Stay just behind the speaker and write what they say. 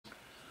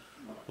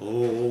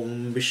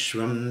ॐ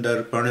विश्वं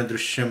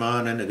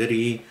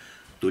दर्पणदृश्यमाननगरी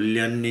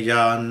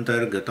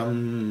तुल्यन्निजान्तर्गतं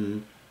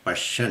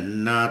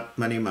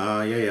पश्यन्नात्मनि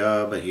मायया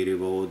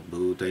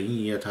बहिर्वोद्भूतं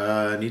यथा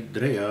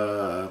निद्रया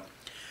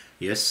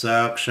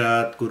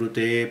यस्साक्षात्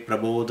कुरुते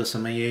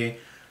प्रबोधसमये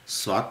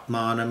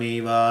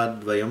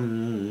स्वात्मानमेवाद्वयं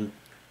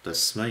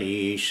तस्मै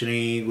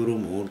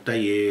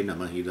श्रीगुरुमूर्तये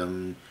नमः इदं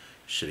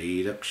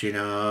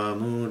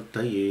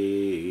श्रीदक्षिणामूर्तये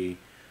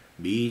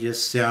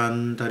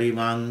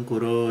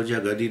बीजस्यान्तरिवाङ्कुरो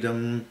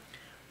जगदिदं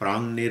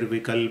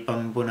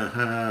प्राङ्निर्विकल्पं पुनः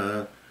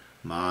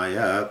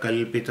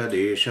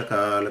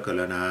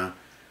मायाकल्पितदेशकालकलना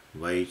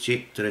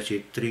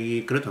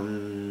वैचित्रचित्रीकृतं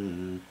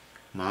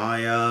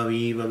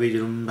मायावीव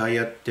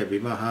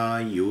विजृम्भयत्यभिमः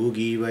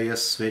योगीव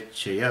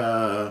यस्वेच्छया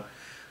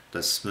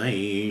तस्मै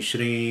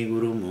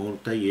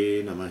श्रीगुरुमूर्तये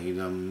नमः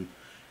इदं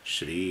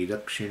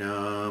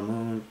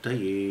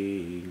श्रीदक्षिणामूर्तये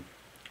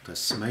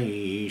तस्मै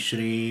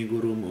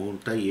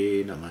श्रीगुरुमूर्तये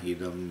नमः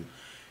इदं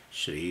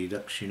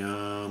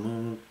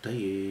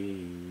श्रीदक्षिणामूर्तये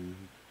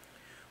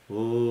ॐ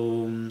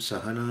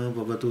सहना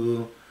भवतु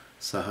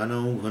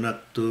सहनौ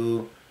भुनक्तु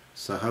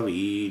सह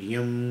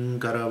वीर्यं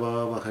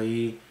करवावहै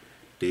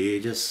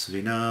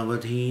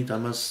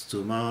तेजस्विनावधीतमस्तु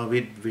मा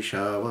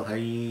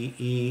विद्विषावहै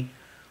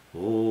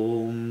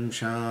ॐ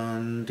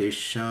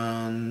शान्तिः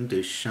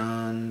शान्तिः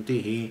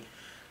शान्तिः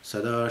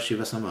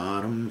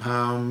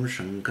सदाशिवसमारम्भां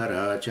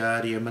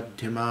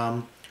शङ्कराचार्यमध्यमाम्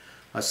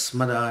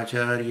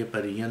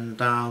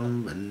अस्मदाचार्यपर्यन्तां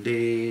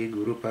वन्दे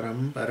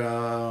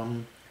गुरुपरम्पराम्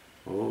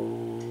ॐ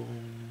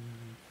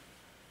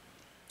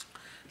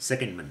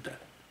सेकेंड मंत्र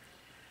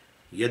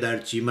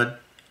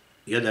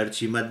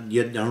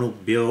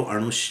यदर्चिमद्यदणुभ्यो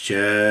अणुश्च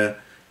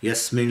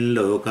यस्मिन्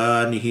लोका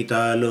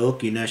निहिता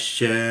लोकिनश्च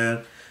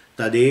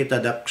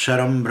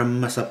तदेतदक्षरं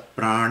ब्रह्म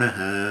सप्राणः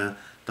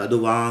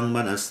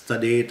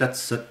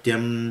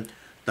तदुवाङ्मनस्तदेतत्सत्यं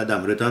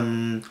तदमृतं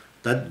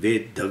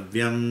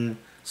तद्वेद्धव्यं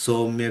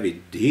सौम्य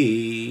विद्धि.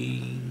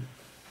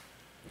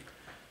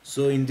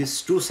 So in these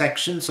two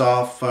sections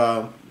of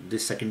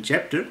this second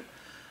chapter,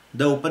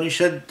 the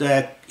Upanishad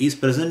is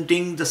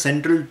presenting the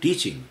central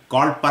teaching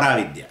called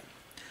Paravidya.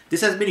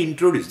 This has been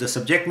introduced. The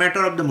subject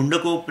matter of the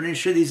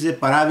Mundakopanisad is a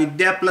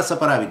Paravidya plus a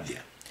Paravidya.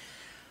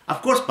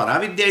 Of course,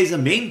 Paravidya is the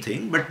main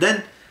thing, but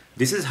then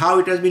this is how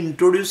it has been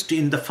introduced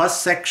in the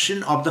first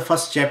section of the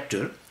first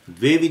chapter.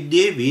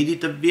 Dvevidye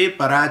veditavye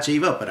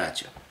parachaiva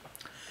aparacha.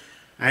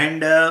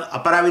 And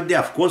Aparavidya,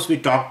 of course, we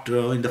talked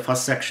in the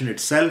first section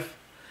itself.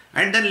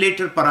 And then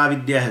later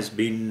Paravidya has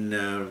been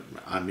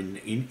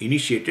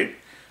initiated.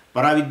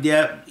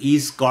 Paravidya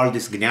is called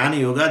this Jnana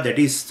Yoga, that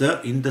is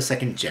in the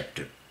second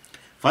chapter.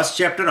 First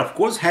chapter, of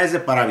course, has a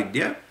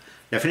Paravidya.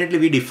 Definitely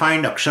we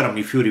defined Aksharam,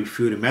 if you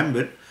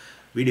remember.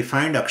 We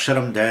defined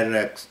Aksharam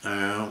there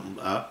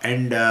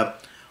and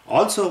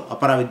also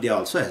Aparavidya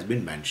also has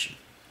been mentioned.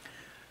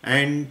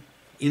 And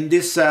in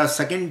this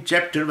second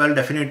chapter, well,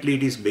 definitely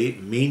it is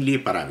mainly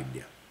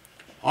Paravidya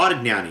or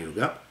Jnana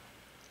Yoga.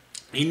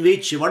 In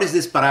which, what is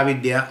this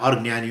Paravidya or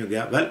Jnana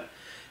Yoga? Well,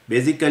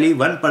 basically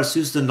one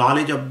pursues the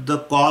knowledge of the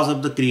cause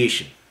of the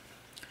creation.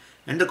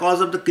 And the cause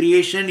of the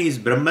creation is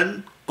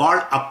Brahman,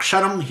 called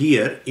Aksharam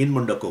here in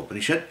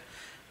Mundakopanisad,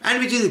 and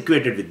which is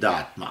equated with the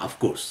Atma, of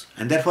course.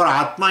 And therefore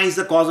Atma is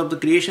the cause of the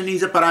creation,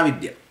 is a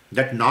Paravidya.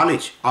 That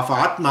knowledge of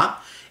Atma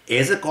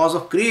as a cause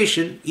of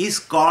creation is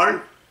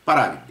called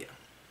Paravidya.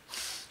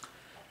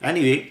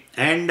 Anyway,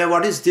 and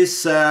what is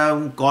this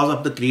cause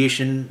of the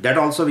creation? That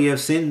also we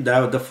have seen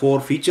the four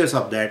features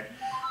of that.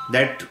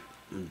 That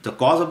the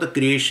cause of the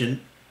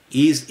creation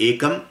is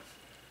Ekam,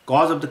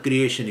 cause of the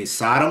creation is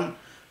Saram,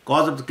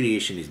 cause of the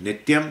creation is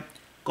Nityam,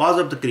 cause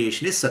of the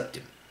creation is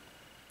Satyam.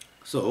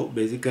 So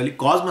basically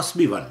cause must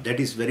be one. That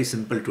is very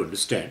simple to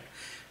understand.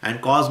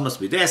 And cause must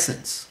be the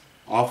essence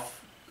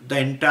of the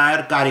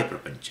entire Karya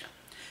Prapancha.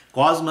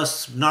 Cause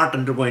must not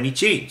undergo any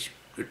change.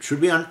 It should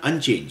be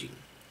unchanging.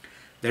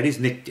 That is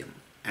Nityam.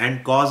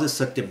 And cause is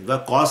Satyam.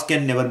 Well, cause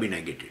can never be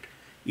negated.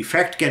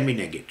 Effect can be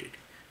negated.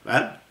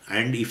 Well,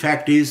 and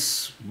effect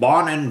is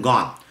born and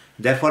gone.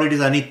 Therefore it is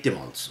Anityam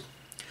also.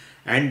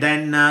 And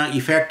then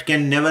effect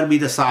can never be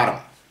the Saram.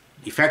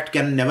 Effect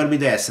can never be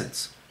the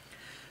essence.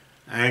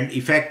 And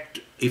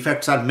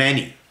effects are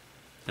many.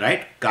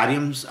 Right?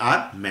 Karyams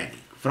are many.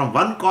 From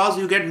one cause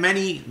you get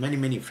many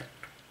effects.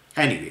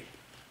 Anyway.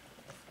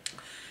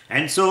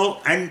 And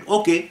so, and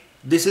okay,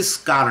 this is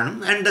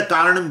Karanam, and the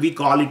Karanam we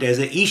call it as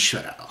a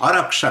Ishvara or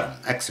Aksharam,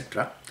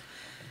 etc.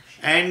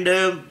 And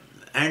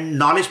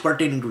knowledge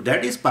pertaining to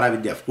that is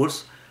Paravidya, of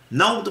course.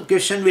 Now the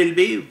question will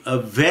be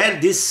where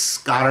this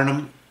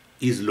Karanam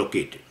is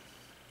located.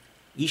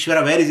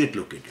 Ishvara, where is it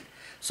located?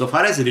 So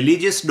far as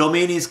religious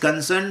domain is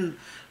concerned,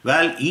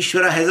 well,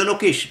 Ishvara has a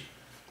location.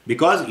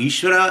 Because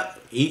Ishvara,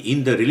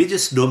 in the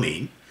religious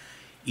domain,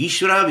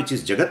 Ishvara, which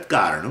is Jagat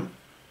Karanam,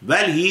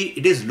 well,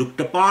 it is looked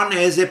upon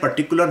as a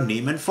particular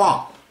name and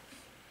form.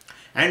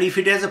 And if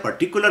it has a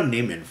particular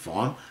name and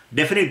form,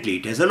 definitely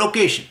it has a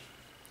location.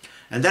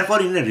 And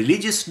therefore in a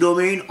religious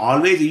domain,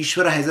 always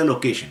Ishvara has a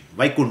location.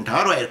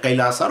 Vaikuntha or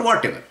Kailasa or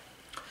whatever.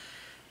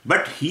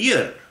 But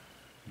here,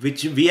 when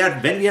we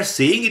are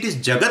saying it is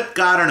Jagat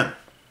Karanam,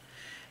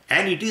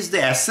 and it is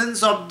the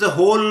essence of the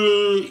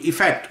whole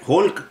effect,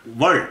 whole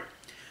world,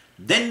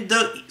 then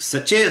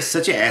such a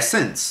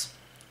essence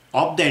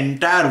of the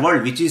entire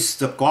world, which is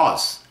the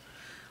cause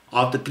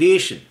of the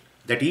creation,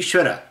 that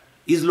Ishvara,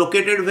 is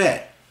located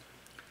where?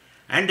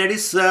 And that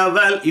is,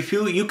 if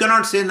you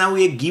cannot say now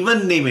a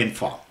given name and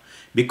form,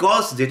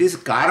 because that is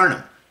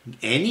Karanam.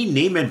 Any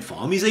name and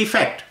form is an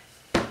effect.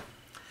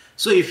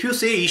 So if you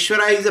say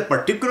Ishvara is a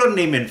particular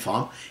name and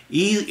form,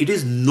 it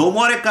is no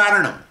more a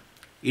Karanam.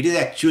 It is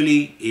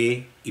actually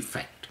a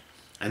effect.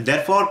 And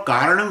therefore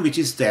Karanam, which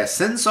is the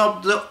essence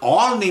of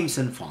all names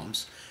and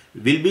forms,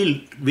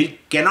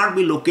 cannot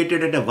be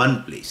located at a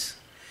one place.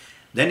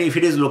 Then if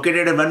it is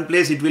located at one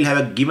place, it will have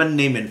a given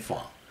name and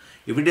form.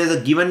 If it is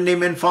a given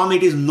name and form,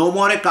 it is no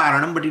more a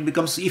Karanam, but it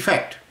becomes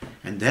effect.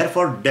 And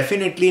therefore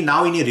definitely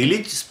now in a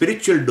religious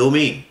spiritual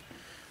domain,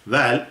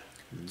 well,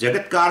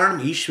 Jagat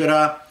Karanam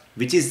Ishvara,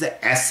 which is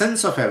the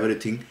essence of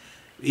everything,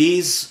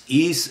 it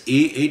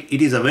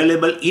is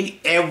available in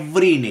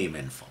every name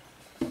and form.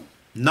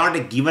 Not a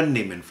given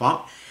name and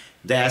form.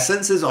 The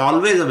essence is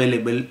always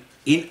available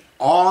in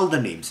all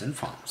the names and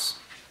forms.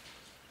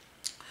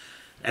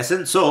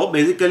 Essence, so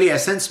basically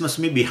essence must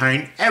be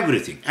behind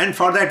everything. And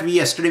for that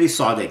yesterday we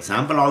saw the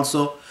example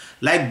also.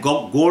 Like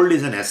gold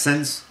is an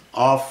essence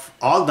of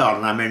all the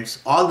ornaments,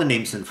 all the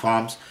names and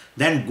forms.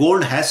 Then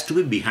gold has to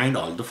be behind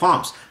all the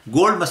forms.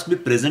 Gold must be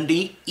present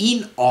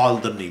in all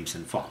the names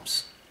and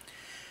forms.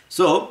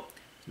 So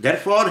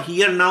therefore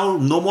here now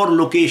no more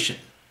location,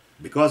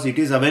 because it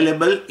is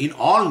available in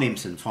all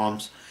names and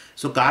forms.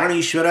 So Karana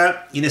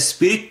Ishvara in a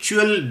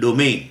spiritual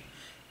domain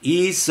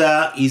is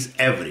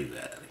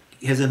everywhere.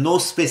 It has no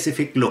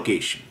specific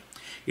location.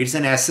 It's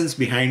an essence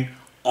behind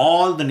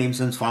all the names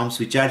and forms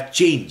which are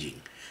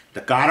changing.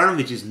 The Karana,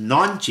 which is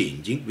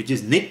non-changing, which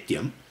is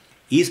Nityam,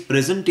 is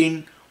present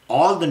in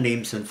all the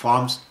names and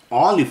forms,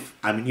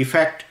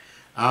 effect,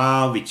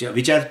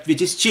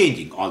 which is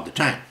changing all the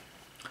time.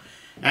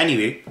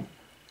 Anyway,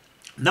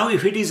 now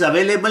if it is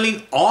available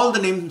in all the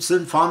names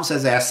and forms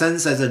as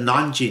essence, as a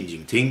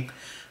non-changing thing,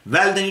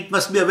 well then it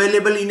must be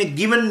available in a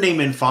given name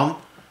and form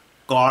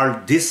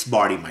called this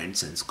body mind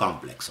sense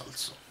complex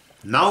also.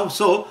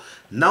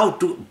 Now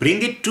to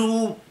bring it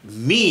to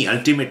me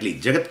ultimately,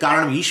 Jagat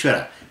Karanam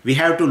Ishvara, we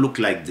have to look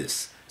like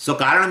this. So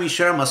Karanam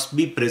Ishvara must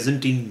be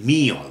present in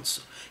me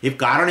also. If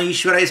Karana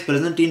Ishvara is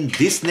present in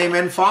this name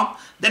and form,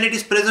 then it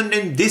is present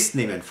in this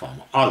name and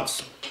form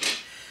also.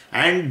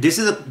 And this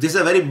is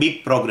a very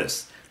big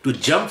progress. To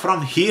jump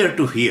from here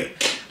to here,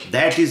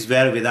 that is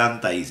where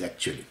Vedanta is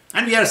actually.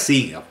 And we are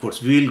seeing, of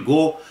course, we will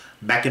go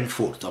back and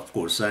forth, of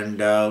course, and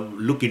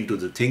look into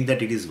the thing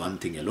that it is one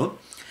thing alone.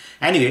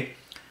 Anyway,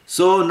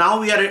 so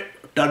now we are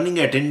turning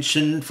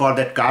attention for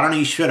that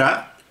Karana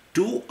Ishvara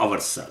to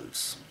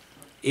ourselves.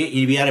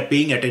 We are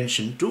paying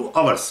attention to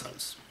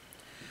ourselves.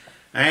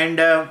 And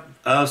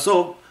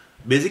so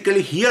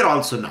basically here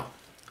also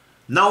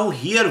now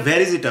here where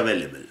is it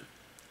available?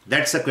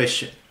 That's the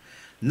question.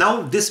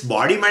 Now this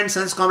body mind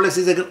sense complex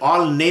is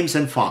all names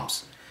and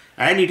forms,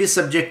 and it is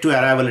subject to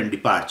arrival and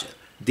departure.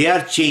 They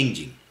are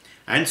changing,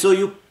 and so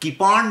you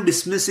keep on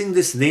dismissing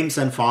these names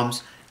and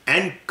forms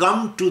and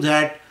come to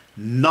that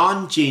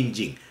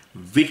non-changing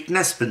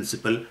witness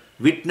principle,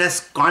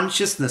 witness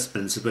consciousness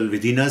principle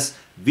within us,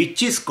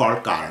 which is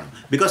called Karanam.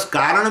 Because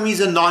Karanam is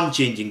a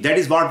non-changing. That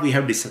is what we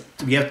have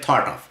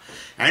thought of.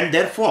 And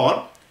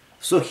therefore,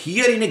 so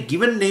here in a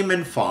given name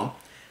and form,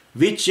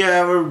 which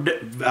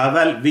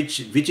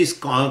is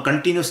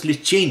continuously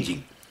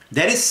changing,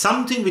 there is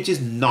something which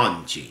is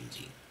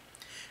non-changing.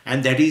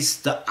 And that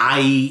is the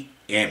I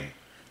am.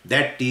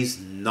 That is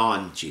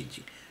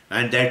non-changing.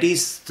 And that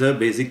is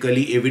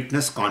basically a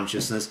witness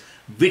consciousness,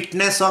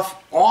 witness of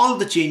all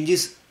the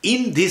changes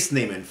in this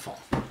name and form.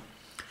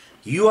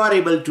 You are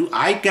able to,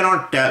 I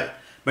cannot tell,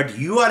 but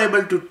you are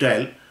able to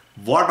tell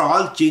what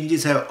all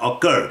changes have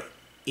occurred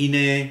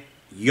in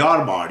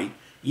your body,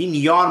 in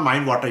your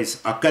mind, what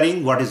is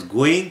occurring, what is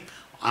going,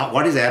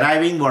 what is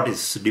arriving, what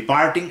is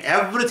departing,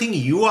 everything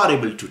you are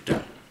able to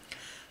tell.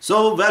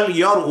 So, well,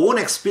 your own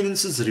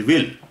experiences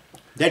reveal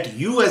that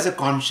you as a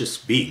conscious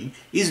being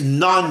is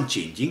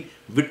non-changing,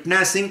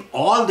 witnessing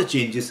all the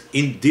changes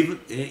in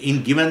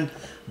given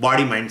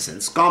body, mind,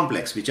 sense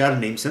complex, which are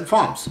names and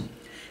forms.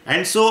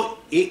 And so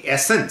a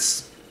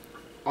essence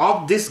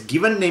of this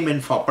given name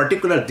and form,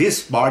 particular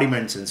this body,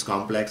 mind, sense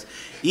complex,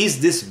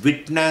 is this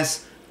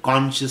witness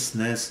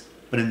consciousness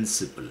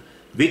principle,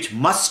 which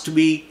must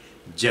be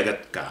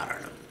Jagat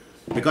Karanam.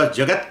 Because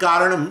Jagat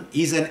Karanam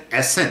is an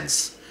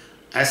essence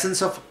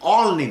of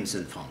all names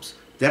and forms.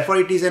 Therefore,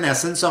 it is an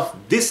essence of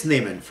this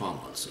name and form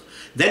also.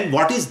 Then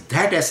what is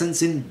that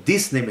essence in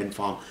this name and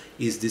form?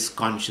 Is this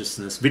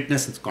consciousness,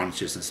 witness and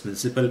consciousness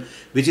principle,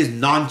 which is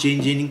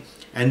non-changing,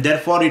 and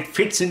therefore it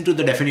fits into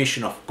the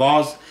definition of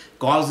cause.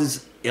 Cause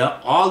is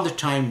all the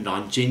time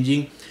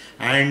non-changing,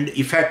 and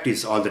effect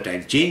is all the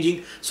time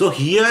changing. So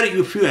here,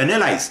 if you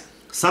analyze,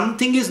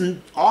 something is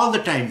all the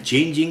time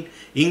changing,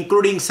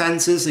 including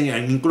senses,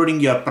 including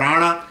your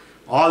prana,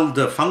 all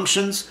the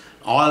functions,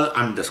 all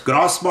and the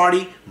gross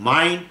body,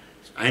 mind,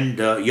 and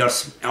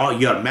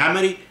your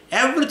memory,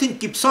 everything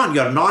keeps on,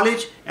 your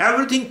knowledge,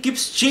 everything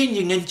keeps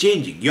changing and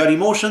changing, your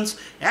emotions,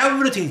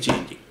 everything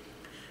changing.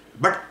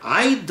 But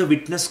I, the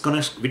witness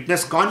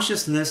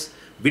consciousness,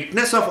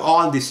 witness of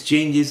all these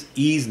changes,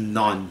 is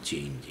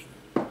non-changing.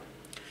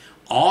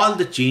 All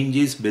the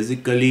changes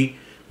basically,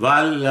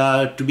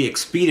 to be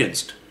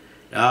experienced,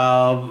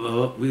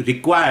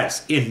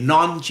 requires a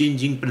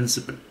non-changing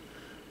principle.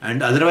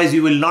 And otherwise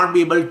you will not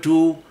be able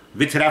to,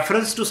 with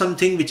reference to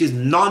something which is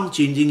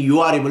non-changing, you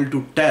are able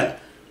to tell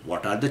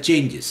what are the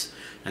changes.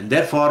 And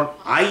therefore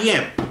I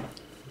am,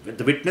 with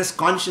the witness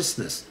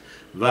consciousness,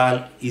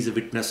 is a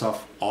witness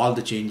of all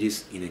the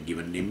changes in a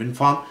given name and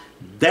form.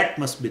 That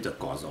must be the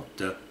cause of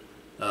the,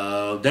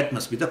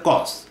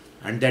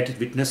 and that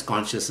witness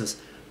consciousness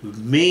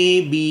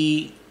may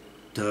be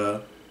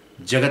the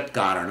Jagat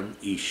Karanam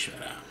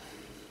Ishvara.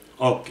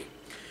 Okay.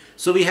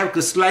 So we have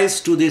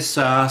crystallized to this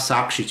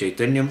Sakshi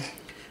Chaitanyam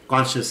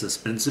consciousness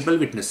principle,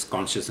 witness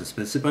consciousness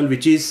principle,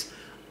 which is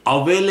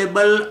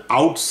available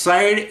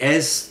outside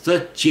as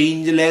the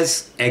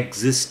changeless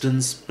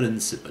existence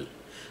principle.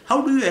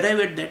 How do you arrive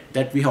at that?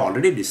 That we have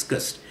already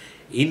discussed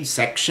in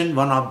section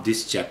 1 of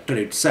this chapter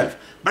itself.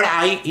 But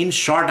in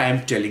short, I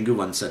am telling you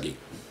once again.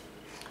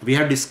 We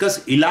have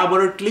discussed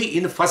elaborately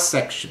in the first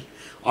section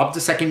of the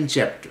second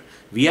chapter.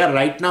 We are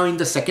right now in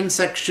the second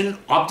section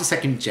of the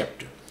second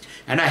chapter.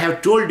 And I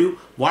have told you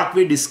what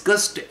we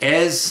discussed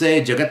as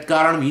Jagat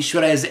Karanam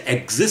Ishvara as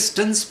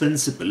existence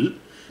principle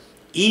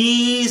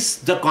is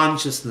the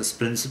consciousness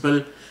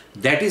principle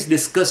that is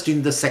discussed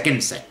in the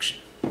second section.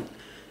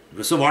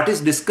 So what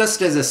is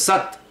discussed as a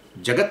Sat,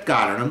 Jagat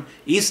Karanam,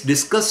 is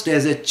discussed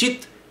as a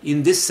Chit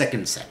in this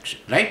second section,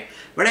 right?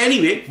 But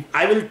anyway,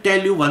 I will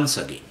tell you once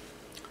again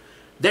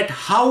that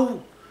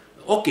how,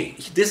 okay,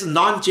 this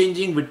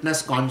non-changing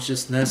witness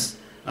consciousness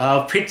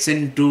fits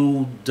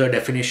into the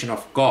definition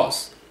of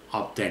cause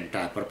of the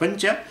entire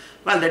prapancha.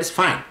 Well, that is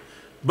fine.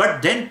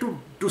 But then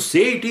to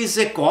say it is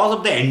a cause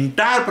of the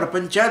entire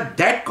prapancha,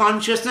 that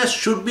consciousness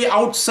should be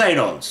outside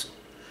also.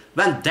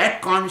 Well,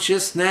 that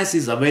consciousness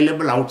is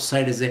available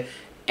outside as a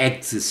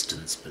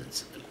existence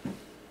principle.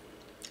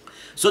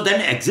 So then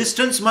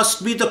existence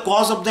must be the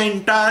cause of the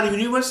entire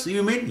universe,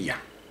 you mean? Yeah.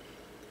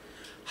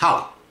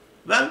 How?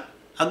 Well,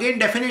 again,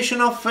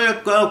 definition of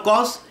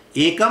cause: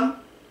 ekam,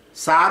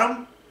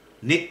 saram,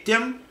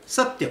 nityam,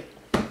 satyam.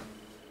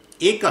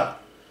 Ekam.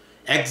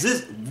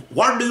 Exist.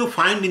 What do you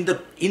find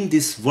in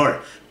this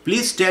world?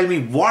 Please tell me,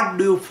 what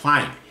do you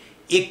find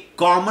a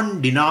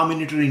common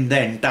denominator in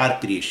the entire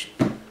creation?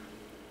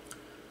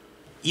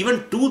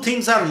 Even two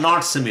things are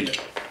not similar.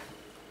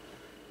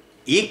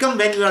 Ekam,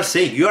 when you are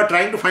saying, you are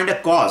trying to find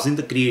a cause in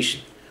the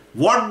creation.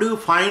 What do you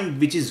find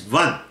which is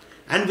one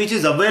and which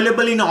is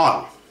available in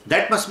all?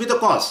 That must be the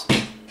cause.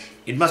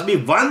 It must be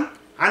one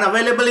and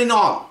available in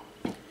all.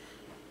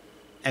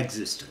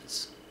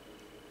 Existence.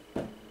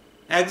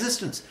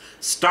 Existence.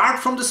 Start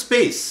from the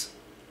space.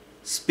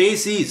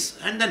 Space is,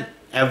 and then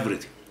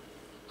everything.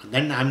 And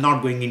then I am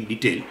not going in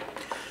detail.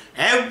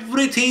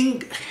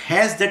 Everything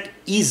has that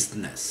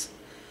isness.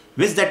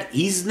 Which that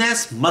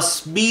isness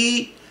must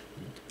be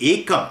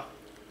ekam,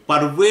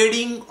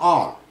 pervading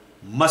all,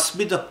 must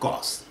be the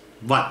cause.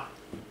 One.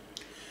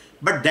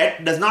 But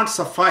that does not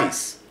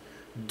suffice.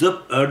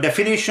 The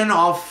definition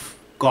of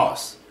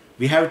cause,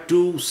 we have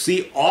to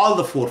see all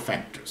the four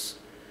factors.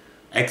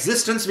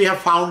 Existence we have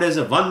found as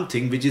a one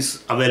thing which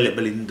is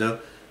available in the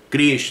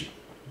creation,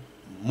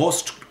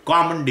 most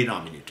common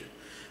denominator.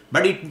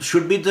 But it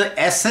should be the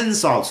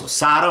essence also,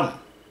 saram.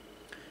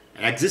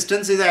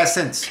 Existence is the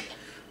essence.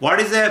 What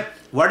is the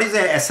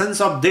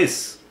essence of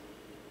this?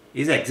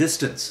 Is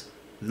existence.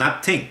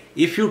 Nothing.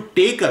 If you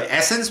take away,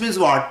 essence means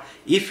what?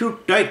 If you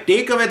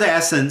take away the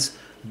essence,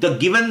 the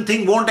given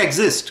thing won't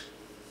exist.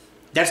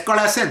 That's called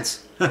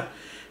essence.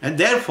 And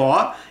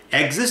therefore,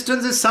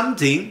 existence is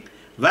something,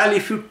 well,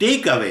 if you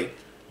take away,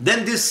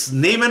 then this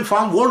name and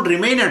form won't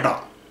remain at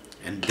all.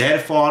 And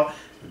therefore,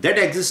 that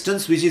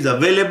existence which is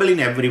available in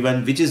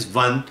everyone, which is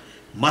one,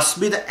 must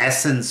be the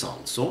essence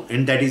also.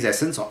 And that is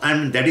essence,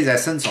 and that is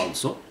essence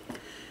also.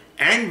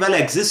 And well,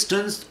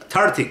 existence,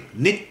 third thing,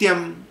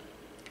 nityam,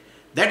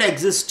 that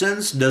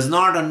existence does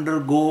not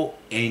undergo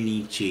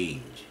any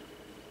change.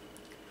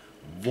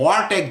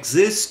 What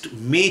exists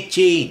may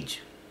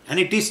change, and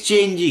it is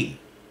changing,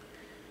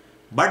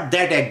 but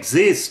that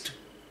exists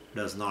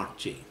does not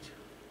change.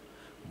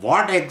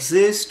 What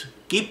exists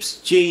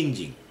keeps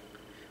changing.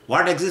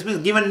 What exists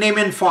means given name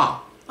and form.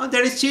 Oh,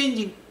 that is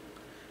changing,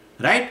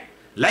 right?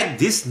 Like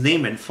this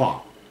name and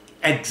form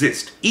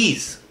exist,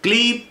 is,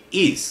 clip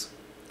is.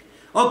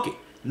 Okay,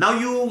 now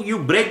you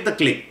break the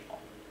clip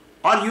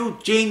or you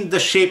change the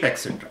shape,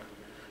 etc.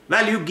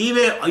 Well,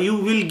 you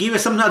will give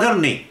some other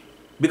name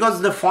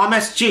because the form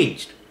has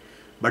changed,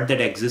 but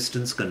that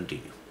existence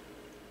continue,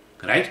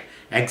 right?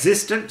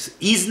 Existence,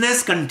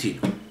 isness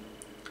continue.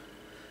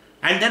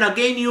 And then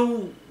again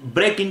you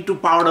break into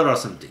powder or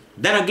something.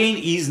 Then again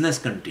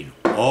isness continue.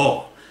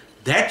 Oh,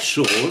 that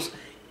shows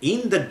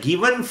in the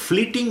given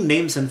fleeting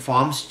names and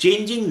forms,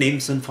 changing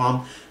names and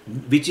form,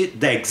 which is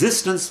the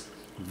existence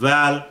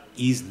well,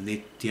 is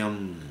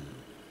nityam.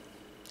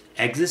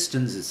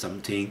 Existence is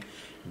something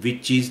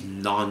which is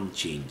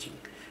non-changing.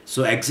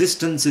 So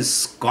existence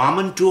is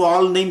common to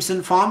all names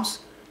and forms,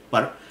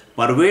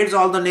 pervades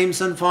all the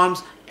names and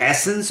forms,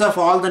 essence of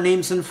all the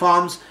names and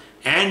forms,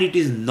 and it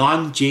is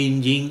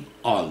non-changing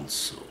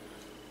also.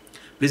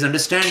 Please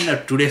understand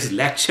that today's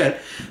lecture,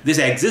 this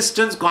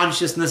existence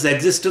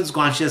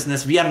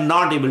consciousness, we are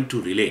not able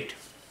to relate.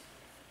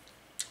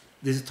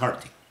 This is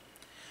third thing.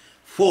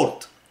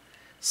 Fourth,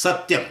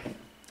 satyam.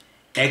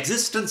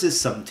 Existence is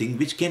something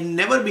which can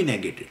never be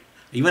negated.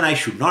 Even I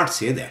should not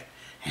say that.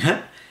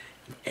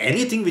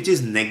 Anything which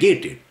is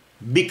negated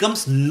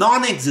becomes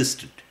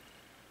non-existent.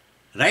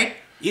 Right?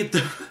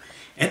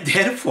 And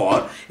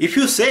therefore, if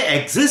you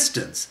say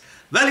existence,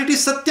 well, it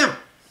is satyam.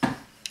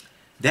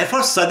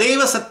 Therefore,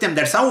 sadeva satyam.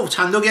 That's how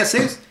Chandogya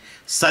says.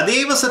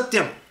 Sadeva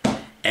satyam.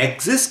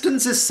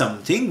 Existence is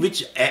something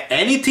which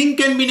anything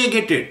can be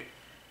negated.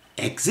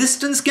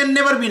 Existence can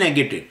never be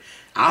negated.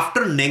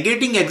 After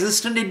negating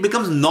existence, it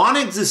becomes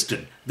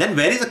non-existent. Then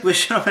where is the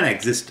question of an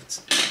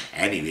existence?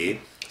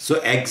 Anyway,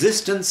 so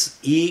existence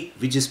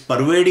which is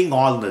pervading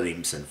all the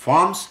names and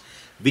forms,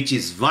 which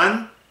is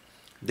one.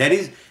 There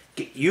is,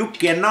 you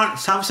cannot,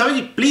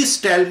 somebody please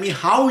tell me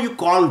how you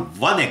call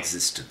one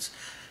existence.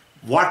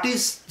 What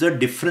is the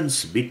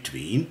difference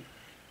between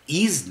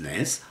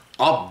isness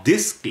of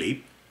this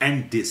clip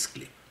and this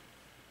clip?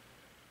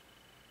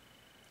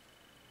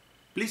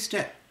 Please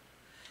tell.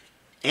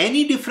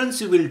 Any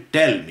difference you will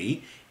tell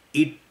me,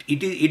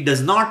 it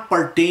does not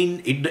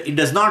pertain, it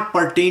does not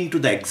pertain to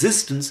the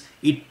existence,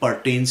 it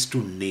pertains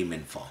to name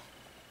and form.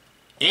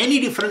 Any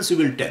difference you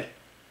will tell,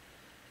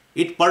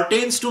 it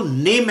pertains to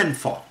name and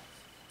form.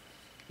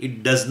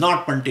 It does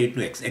not pertain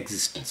to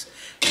existence.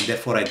 And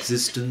therefore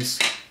existence,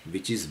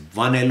 which is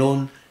one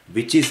alone,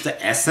 which is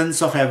the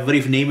essence of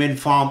every name and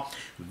form,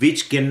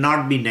 which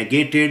cannot be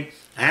negated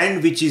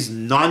and which is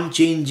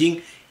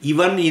non-changing,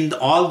 even in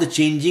all the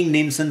changing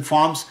names and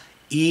forms,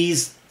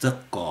 is the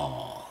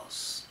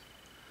cause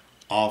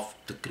of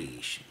the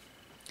creation.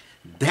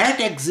 That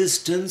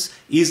existence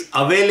is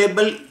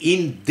available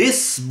in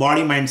this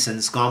body-mind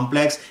sense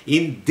complex,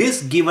 in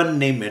this given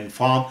name and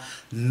form,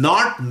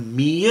 not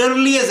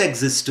merely as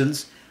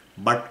existence,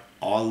 but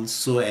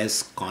also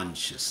as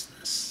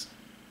consciousness.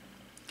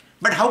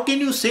 But how can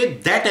you say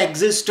that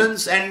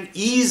existence and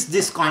is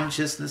this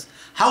consciousness?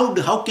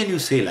 How can you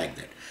say like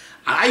that?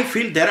 I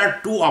feel there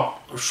are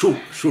two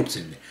shoots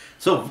in there.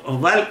 So,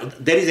 well,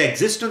 there is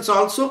existence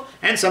also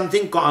and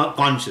something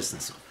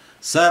consciousness.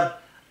 Sir,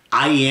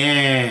 I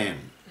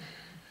am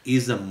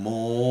is the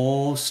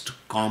most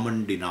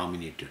common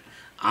denominator.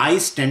 I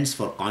stands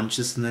for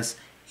consciousness,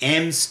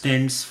 M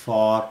stands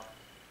for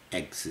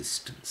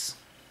existence.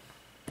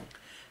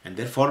 And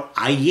therefore,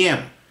 I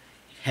am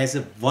has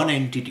a one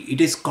entity. It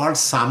is called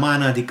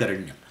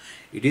Samanadhikaranyam.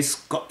 It is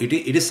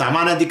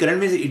Samanadhikaranyam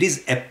means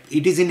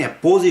it is in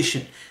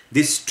apposition.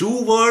 These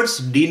two words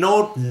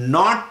denote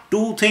not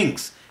two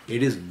things.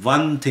 It is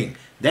one thing.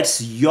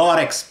 That's your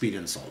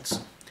experience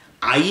also.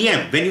 I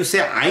am. When you say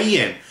I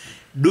am,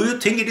 do you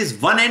think it is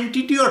one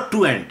entity or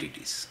two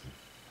entities?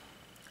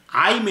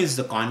 I means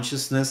the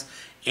consciousness.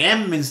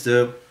 M means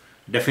the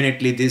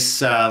definitely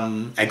this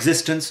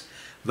existence.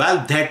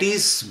 Well, that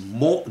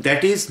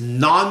is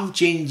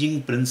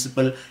non-changing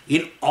principle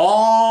in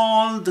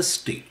all the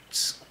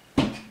states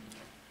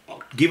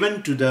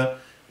given to the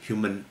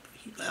human.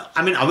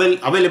 I mean,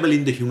 available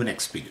in the human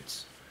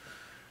experience.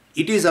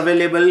 It is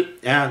available.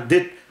 And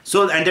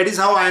that is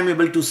how I am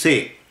able to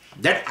say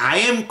that I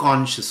am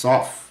conscious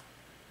of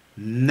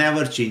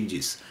never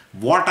changes.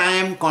 What I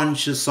am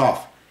conscious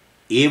of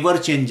ever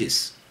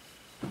changes.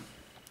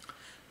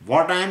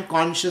 What I am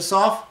conscious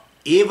of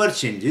ever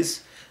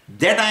changes.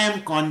 That I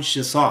am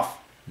conscious of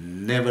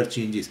never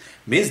changes.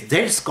 Means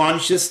that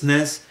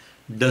consciousness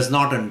does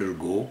not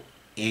undergo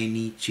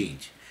any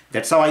change.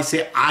 That's how I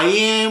say I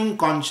am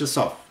conscious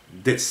of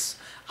this.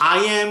 I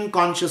am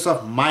conscious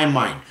of my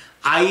mind.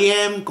 I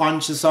am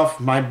conscious of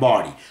my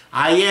body.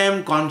 I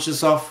am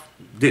conscious of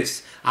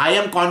this. I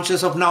am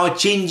conscious of now a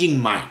changing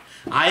mind.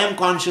 I am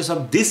conscious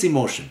of this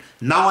emotion.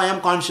 Now I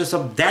am conscious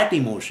of that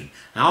emotion.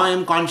 Now I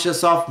am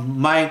conscious of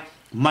my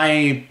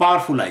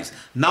powerful eyes.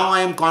 Now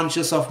I am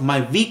conscious of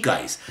my weak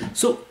eyes.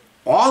 So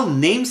all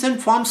names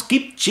and forms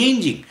keep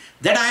changing.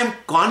 That I am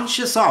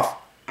conscious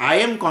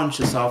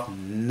of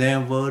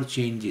never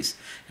changes.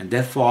 And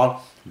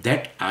therefore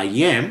that I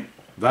am,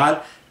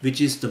 well, which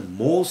is the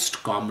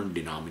most common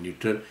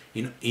denominator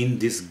in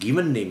this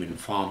given name and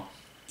form,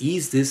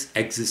 is this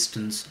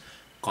existence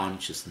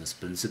consciousness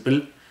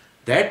principle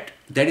that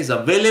is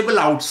available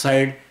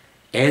outside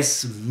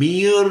as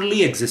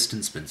merely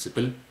existence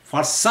principle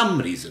for some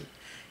reason.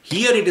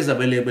 Here it is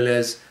available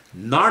as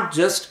not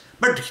just,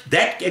 but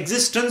that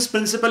existence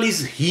principle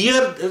is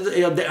here,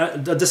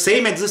 the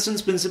same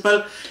existence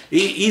principle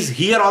is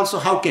here also.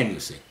 How can you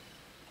say?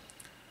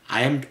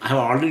 I have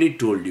already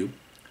told you,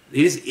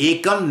 it is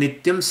ekam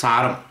nityam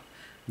saram,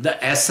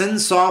 the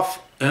essence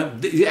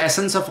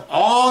of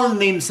all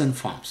names and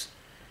forms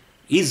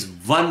is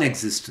one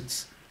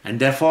existence. And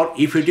therefore,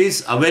 if it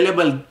is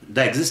available,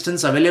 the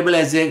existence available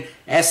as a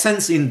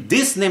essence in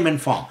this name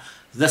and form,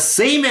 the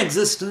same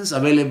existence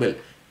available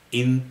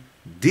in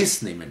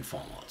this name and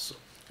form also.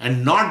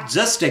 And not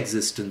just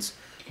existence,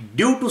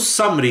 due to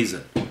some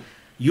reason.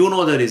 You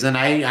know the reason,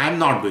 I am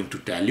not going to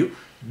tell you.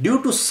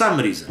 Due to some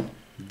reason,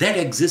 that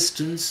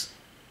existence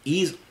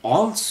is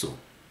also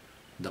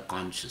the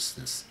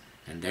consciousness.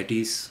 And that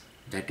is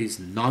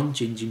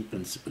non-changing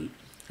principle.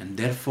 And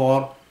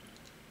therefore,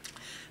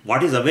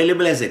 what is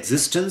available as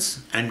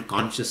existence and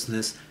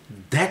consciousness,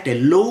 that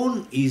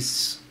alone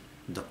is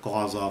the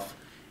cause of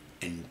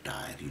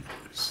entire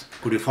universe.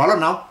 Could you follow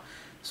now?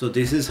 So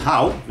this is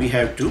how we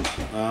have to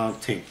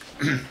think.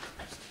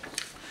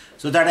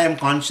 So that I am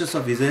conscious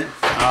of is a...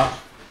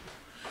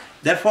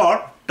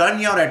 therefore, turn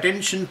your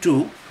attention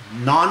to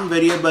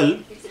non-variable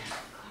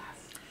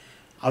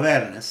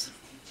awareness.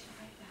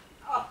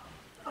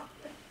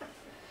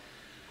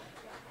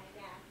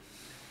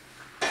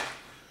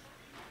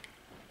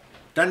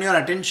 Turn your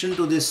attention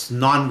to this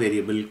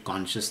non-variable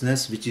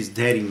consciousness which is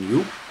there in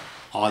you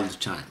all the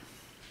time.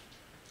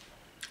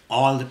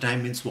 All the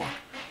time means what?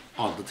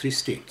 All the three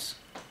states.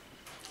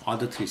 All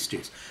the three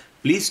states.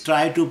 Please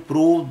try to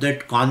prove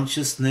that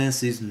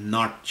consciousness is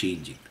not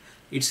changing.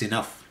 It's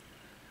enough.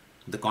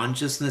 The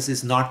consciousness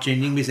is not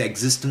changing means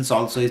existence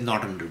also is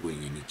not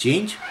undergoing any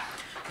change.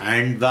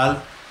 And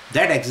well,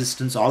 that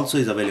existence also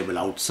is available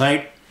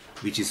outside,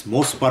 which is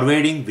most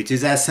pervading, which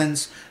is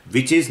essence,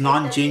 which is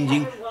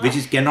non-changing, which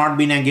is cannot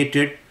be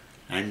negated,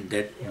 and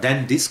that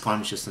then this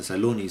consciousness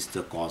alone is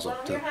the cause of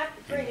the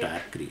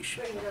entire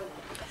creation.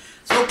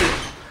 So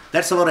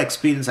that's our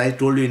experience. I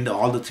told you in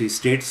all the three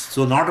states.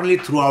 So not only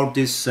throughout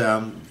this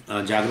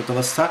Jagrata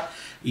Avastha,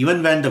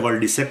 even when the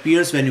world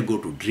disappears, when you go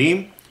to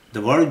dream, the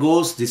world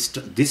goes,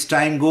 this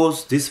time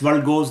goes, this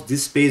world goes,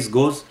 this space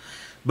goes,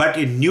 but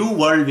a new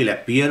world will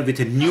appear with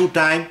a new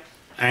time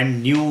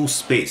and new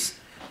space.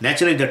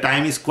 Naturally, the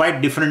time is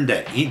quite different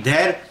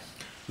there.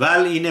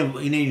 Well, in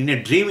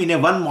a dream, in a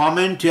one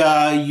moment,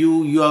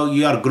 you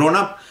are grown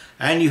up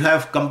and you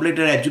have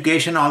completed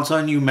education also,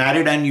 and you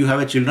married and you have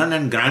a children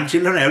and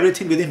grandchildren,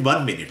 everything within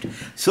 1 minute.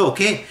 So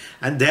okay,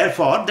 and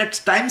therefore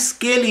that time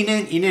scale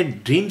in a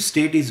dream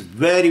state is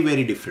very,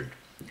 very different.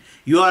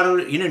 You are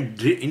in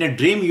a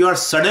dream, you are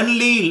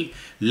suddenly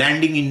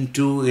landing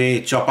into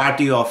a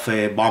chapati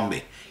of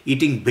Bombay,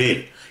 eating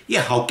bhel.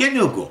 Yeah, how can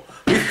you go?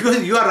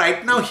 Because you are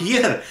right now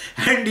here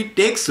and it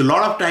takes a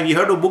lot of time. You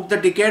have to book the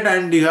ticket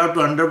and you have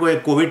to undergo a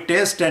COVID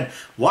test and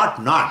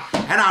what not.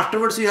 And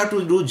afterwards you have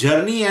to do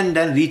journey and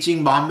then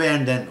reaching Bombay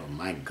and then, oh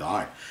my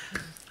God.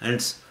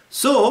 And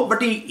so,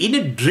 but in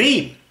a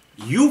dream,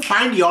 you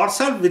find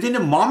yourself within a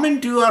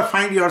moment,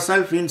 find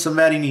yourself in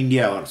somewhere in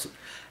India also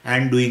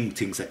and doing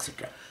things,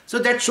 etc. So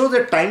that shows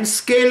the time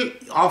scale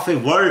of a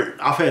world,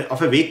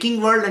 of a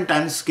waking world and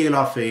time scale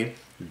of a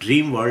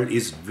dream world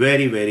is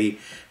very, very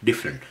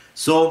different.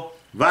 So,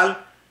 well,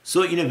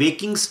 so in a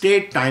waking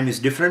state, time is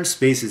different,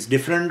 space is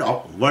different,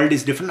 world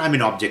is different, I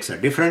mean objects are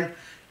different.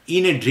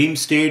 In a dream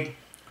state,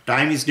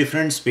 time is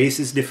different, space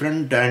is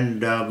different,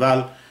 and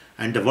well,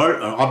 and the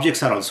world,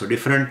 objects are also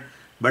different.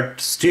 But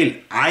still,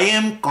 I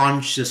am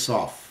conscious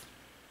of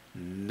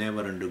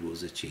never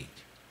undergoes a change.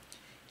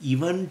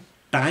 Even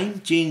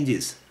time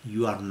changes,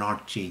 you are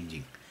not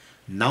changing.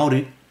 Now,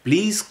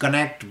 please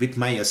connect with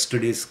my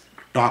yesterday's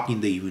talk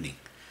in the evening.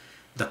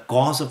 The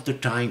cause of the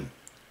time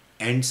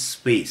and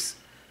space,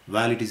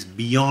 well, it is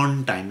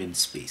beyond time and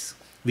space,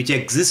 which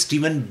exists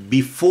even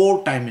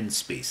before time and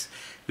space,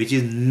 which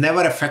is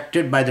never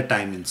affected by the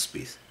time and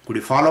space. Could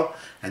you follow?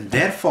 And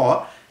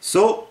therefore,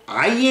 so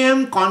I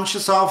am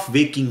conscious of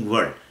waking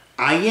world.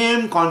 I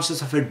am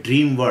conscious of a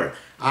dream world.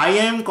 I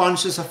am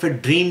conscious of a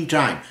dream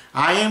time.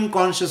 I am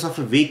conscious of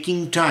a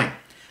waking time.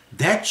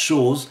 That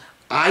shows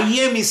I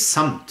am is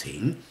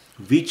something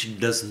which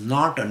does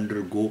not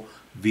undergo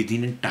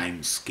within a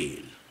time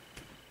scale.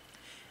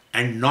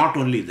 And not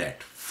only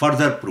that,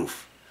 further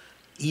proof,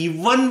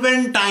 even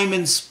when time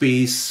and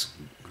space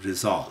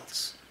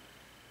resolves,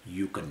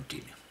 you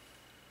continue,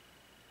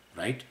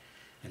 right?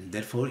 And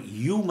therefore,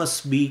 you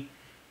must be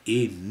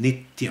a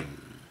nityam.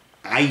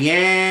 I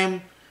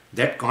am,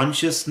 that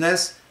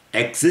consciousness,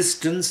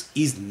 existence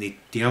is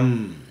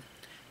nityam,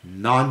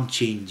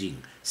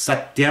 non-changing.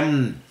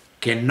 Satyam,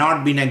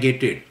 cannot be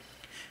negated,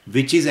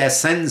 which is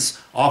essence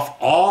of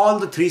all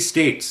the three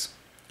states.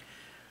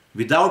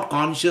 Without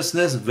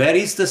consciousness, where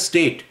is the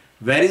state?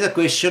 Where is the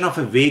question of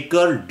a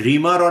waker,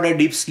 dreamer or a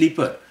deep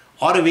sleeper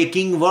or a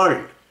waking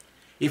world?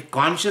 If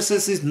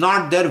consciousness is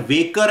not there,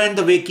 waker and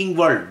the waking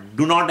world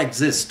do not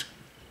exist.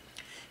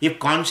 If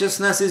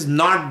consciousness is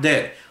not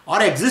there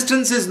or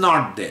existence is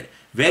not there,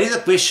 where is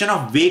the question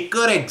of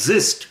waker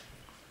exist?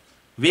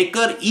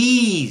 Waker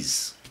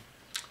is.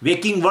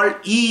 Waking world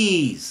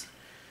is.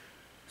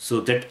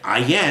 So that I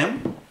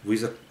am, who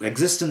is an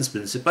existence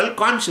principle,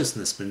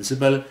 consciousness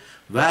principle,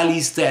 well,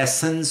 is the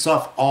essence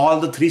of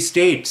all the three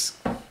states.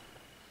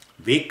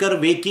 Waker,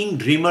 waking,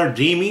 dreamer,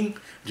 dreaming,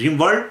 dream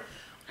world,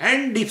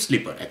 and deep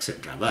sleeper,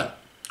 etc. Well,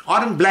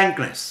 or in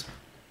blankness.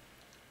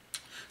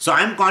 So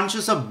I am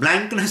conscious of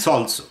blankness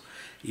also.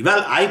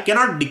 Well, I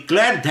cannot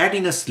declare that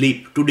in a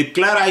sleep. To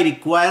declare, I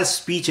require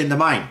speech and the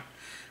mind.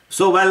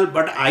 So, well,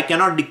 but I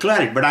cannot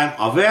declare it. But I am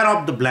aware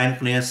of the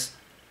blankness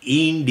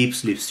in deep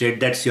sleep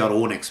state. That's your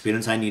own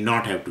experience. I need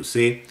not have to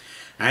say.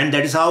 And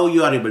that is how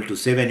you are able to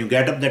say when you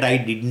get up that I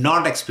did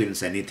not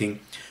experience anything.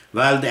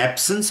 Well, the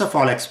absence of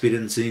all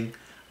experiencing,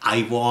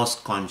 I was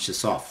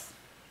conscious of.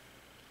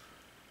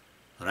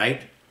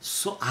 Right?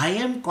 So, I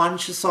am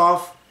conscious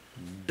of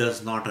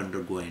does not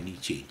undergo any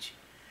change.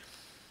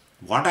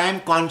 What I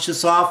am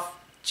conscious of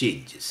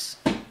changes.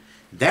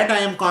 That I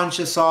am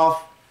conscious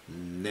of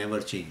never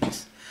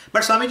changes.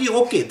 But Swamiji,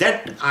 okay,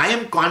 that I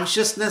am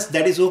consciousness,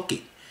 that is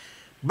okay.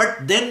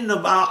 But then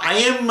I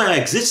am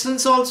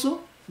existence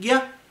also?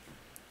 Yeah.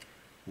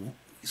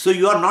 So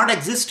you are not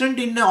existent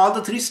in all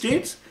the three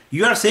states?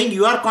 You are saying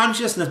you are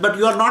consciousness, but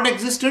you are not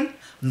existent?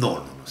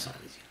 No,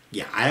 Swamiji.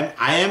 Yeah,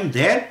 I am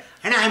there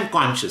and I am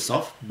conscious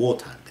of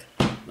both are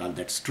there. Well,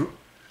 that's true.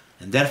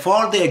 And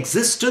therefore, the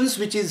existence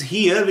which is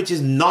here, which is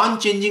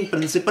non-changing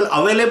principle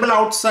available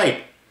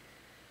outside,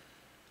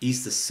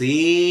 is the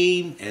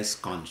same as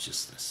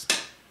consciousness.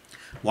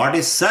 What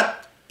is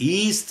Sat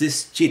is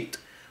this Chit.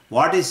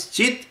 What is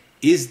Chit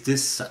is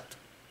this Sat.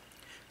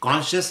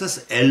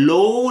 Consciousness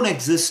alone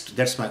exists.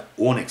 That's my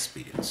own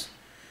experience.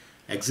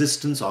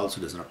 Existence also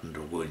does not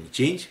undergo any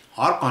change,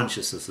 or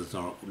consciousness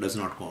does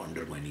not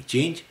undergo any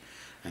change.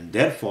 And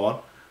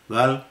therefore,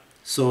 well,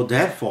 so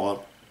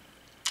therefore,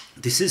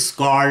 this is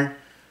called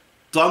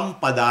Tvam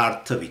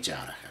Padartha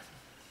Vichara.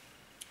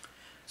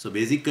 So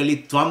basically,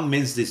 Tvam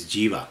means this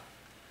Jiva.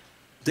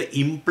 The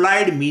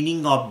implied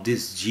meaning of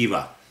this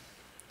Jiva,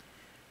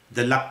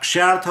 the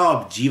Lakshartha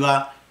of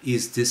Jiva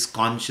is this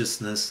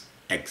consciousness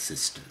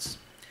existence.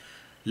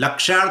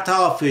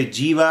 Lakshartha of a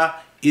Jiva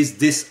is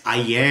this I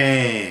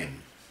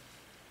am.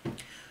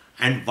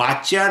 And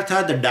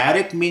Vachyartha, the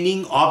direct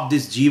meaning of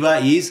this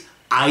Jiva is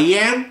I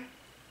am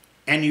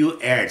and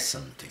you add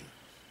something.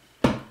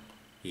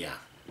 Yeah.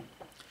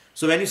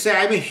 So when you say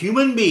I am a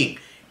human being,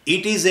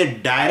 it is a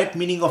direct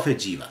meaning of a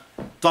Jiva,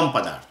 Tvam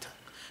Padartha.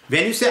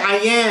 When you say I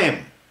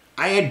am,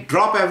 I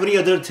drop every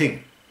other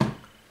thing.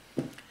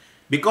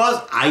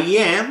 Because I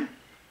am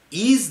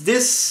is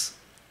this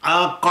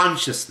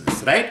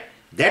consciousness, right?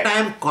 That I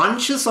am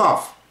conscious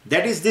of,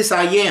 that is this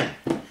I am.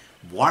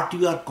 What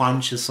you are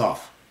conscious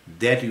of,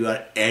 that you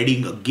are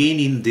adding again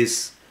in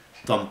this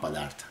Tvam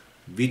Padartha,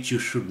 which you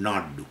should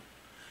not do.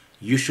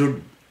 You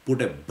should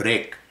put a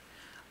break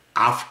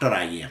after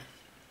I am.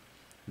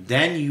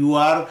 Then you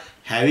are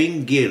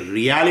having a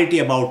reality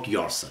about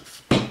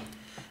yourself.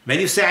 When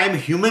you say I am a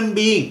human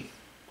being,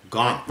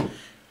 gone.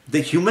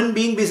 The human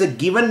being is a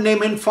given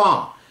name and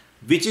form,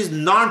 which is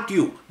not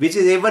you, which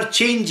is ever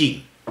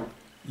changing.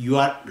 You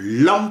are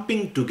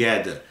lumping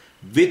together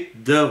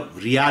with the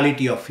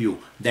reality of you,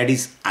 that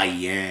is I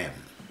am.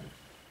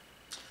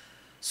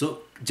 So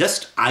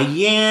just I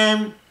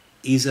am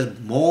is a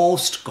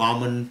most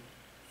common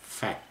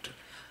factor.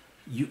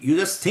 You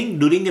just think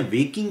during a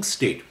waking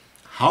state,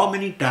 how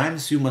many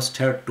times you must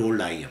have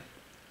told I am.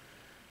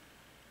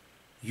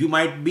 You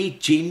might be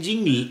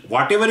changing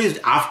whatever is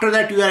after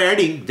that you are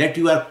adding, that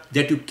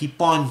you keep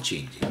on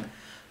changing.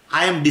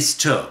 I am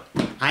disturbed,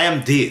 I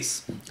am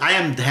this, I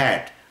am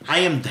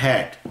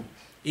that,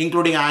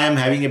 including I am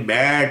having a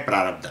bad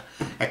prarabdha,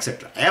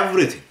 etc.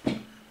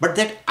 Everything. But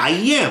that I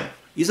am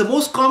is the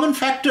most common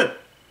factor.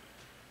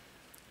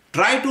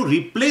 Try to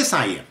replace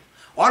I am,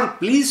 or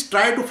please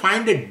try to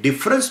find a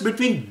difference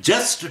between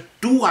just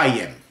two I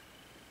am.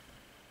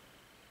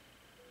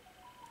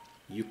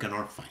 You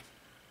cannot find,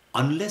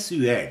 unless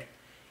you add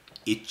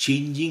a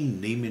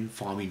changing name and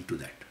form into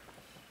that.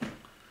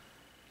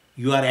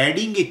 You are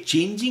adding a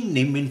changing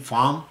name and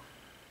form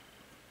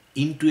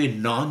into a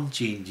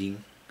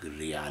non-changing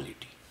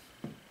reality.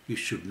 You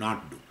should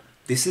not do.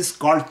 This is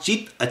called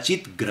Chit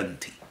Achit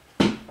Granthi.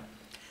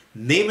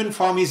 Name and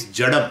form is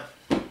Jadam,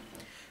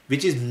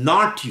 which is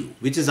not you,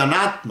 which is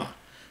Anatma,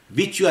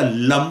 which you are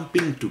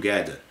lumping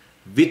together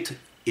with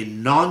a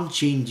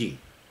non-changing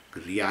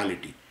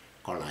reality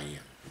called I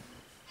am.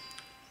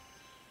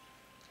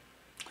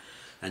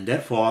 And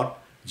therefore,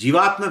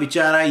 Jivatma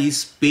Vichara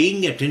is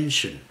paying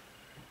attention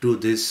to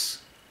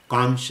this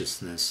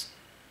consciousness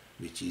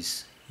which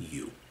is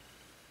you.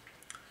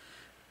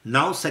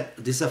 Now, this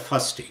is the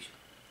first stage.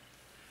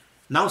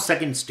 Now,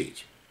 second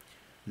stage.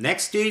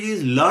 Next stage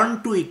is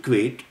learn to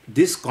equate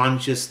this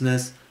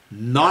consciousness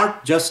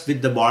not just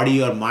with the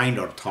body or mind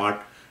or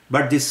thought,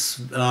 but this,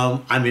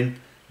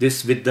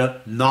 this with the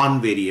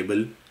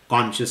non-variable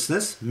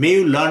consciousness. May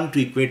you learn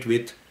to equate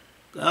with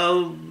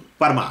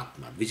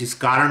Paramatma, which is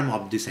Karanam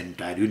of this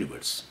entire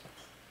universe.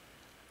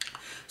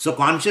 So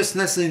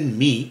consciousness in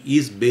me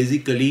is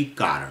basically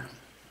Karanam,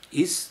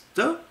 is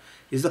the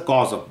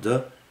cause of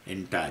the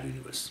entire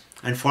universe.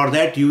 And for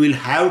that you will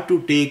have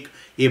to take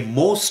a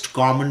most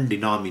common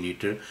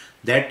denominator,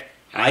 that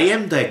I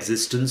am the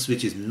existence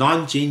which is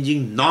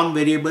non-changing,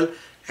 non-variable,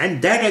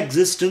 and that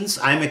existence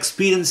I am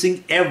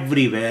experiencing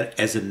everywhere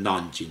as a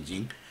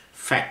non-changing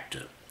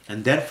factor.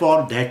 And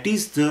therefore that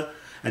is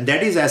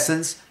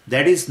essence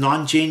that is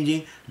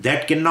non-changing,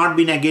 that cannot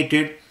be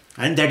negated,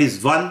 and that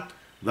is one.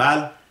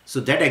 Well, so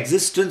that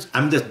existence,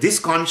 this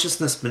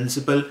consciousness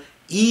principle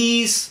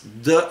is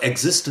the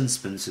existence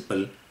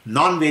principle,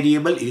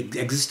 non-variable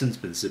existence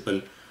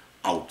principle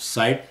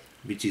outside,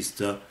 which is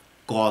the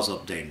cause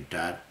of the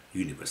entire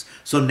universe.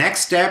 So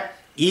next step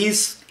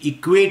is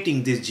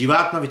equating this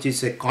Jivatma, which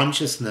is a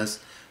consciousness,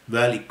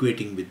 well,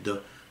 equating with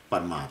the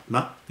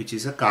Paramatma, which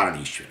is a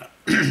Karanishvara,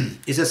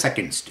 is a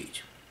second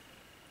stage.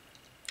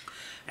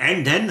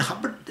 And then,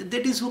 but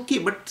that is okay,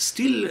 but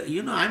still,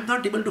 you know, I'm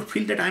not able to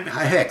feel that I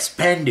have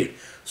expanded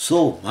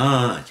so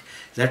much,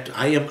 that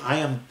I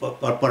am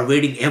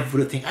pervading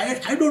everything.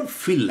 I don't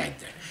feel like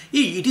that.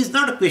 It is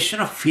not a question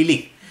of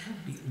feeling.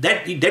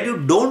 That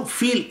you don't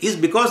feel is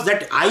because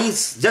that I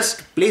is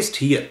just placed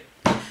here.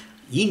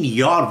 In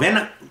your,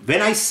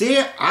 when I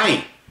say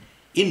I,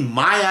 in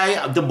my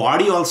eye, the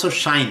body also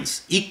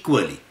shines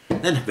equally.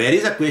 Then where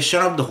is a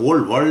question of the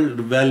whole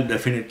world, well,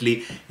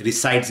 definitely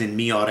resides in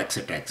me, or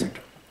etc.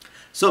 etc.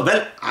 So,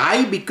 well,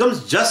 I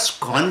becomes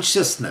just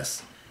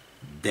consciousness.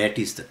 That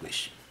is the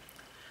question.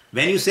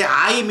 When you say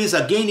I means,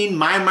 again in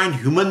my mind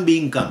human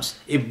being comes.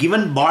 If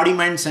given body,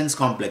 mind, sense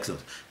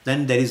complexes,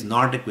 then there is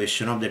not a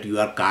question of that you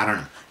are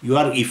Karanam. You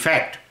are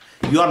effect.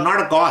 You are not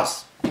a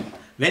cause.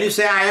 When you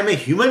say I am a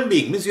human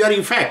being, means you are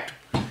effect.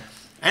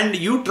 And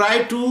you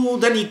try to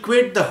then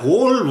equate the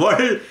whole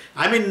world.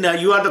 I mean,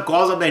 you are the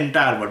cause of the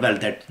entire world. Well,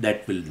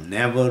 that will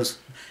never.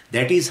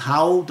 That is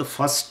how the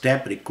first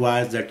step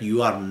requires that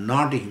you are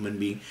not a human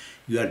being.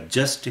 You are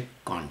just a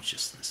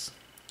consciousness.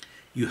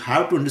 You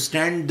have to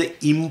understand the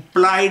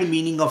implied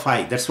meaning of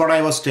I. That's what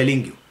I was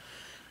telling you.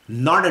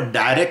 Not a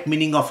direct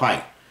meaning of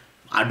I.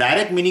 A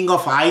direct meaning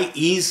of I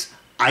is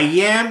I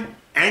am,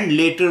 and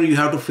later you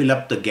have to fill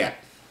up the gap.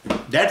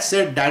 That's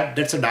a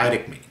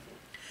direct meaning.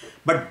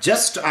 But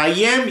just I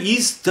am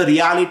is the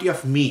reality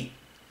of me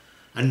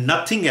and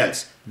nothing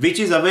else, which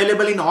is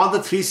available in all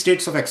the three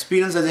states of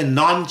experience as a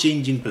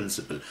non-changing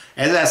principle,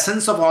 as the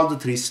essence of all the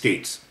three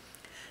states.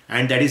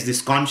 And that is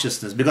this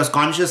consciousness, because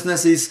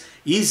consciousness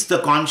is the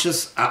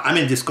conscious,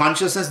 this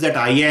consciousness that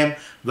I am,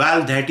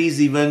 well, that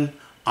is even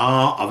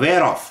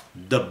aware of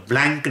the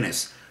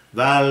blankness,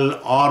 well,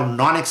 or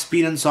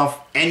non-experience of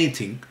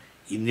anything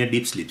in a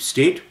deep sleep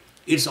state.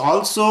 It's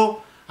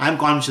also, I am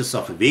conscious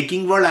of a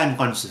waking world, I am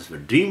conscious of a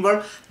dream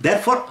world.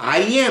 Therefore, I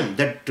am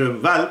that,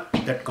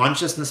 that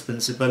consciousness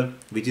principle,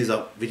 which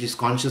is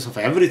conscious of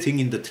everything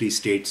in the three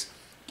states,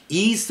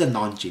 is the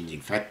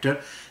non-changing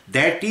factor.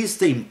 That is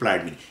the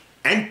implied meaning.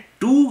 And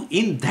two,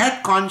 in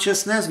that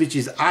consciousness, which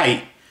is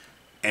I,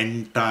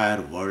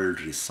 entire world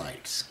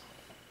resides.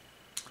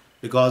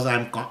 Because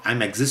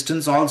I'm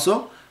existence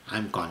also,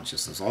 I'm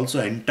consciousness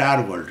also,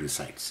 entire world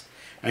resides.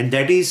 And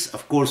that is,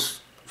 of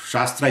course,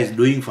 Shastra is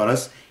doing for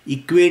us,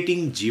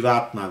 equating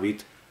Jivatma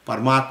with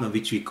Paramatma,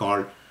 which we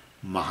call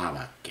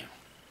Mahavakya.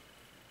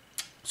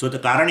 So the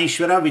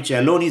Karanishvara, which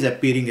alone is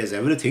appearing as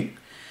everything,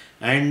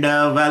 and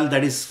well,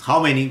 that is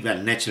how many? Well,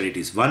 naturally it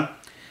is one.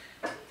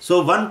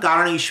 So one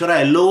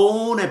Karanishvara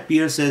alone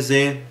appears as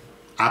a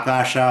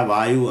Akasha,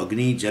 Vayu,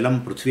 Agni,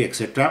 Jalam, Prithvi,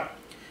 etc.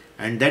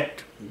 And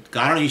that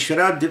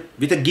Karanishvara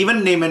with a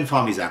given name and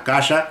form is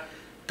Akasha.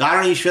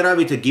 Karanishvara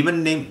with a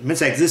given name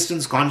means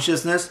existence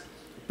consciousness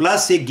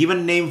plus a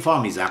given name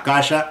form is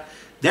Akasha.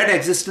 That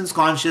existence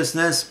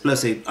consciousness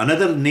plus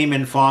another name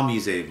and form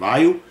is a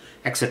Vayu,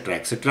 etc.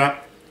 etc.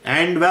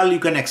 And well, you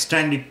can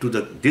extend it to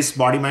this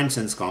body mind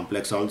sense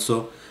complex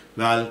also.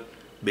 Well,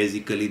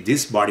 basically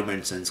this body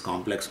mind sense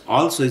complex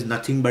also is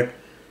nothing but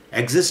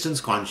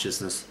existence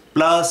consciousness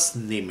plus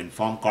name and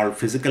form called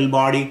physical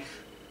body,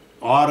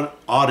 or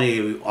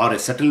a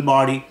subtle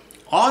body,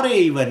 or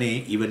even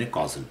a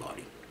causal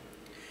body.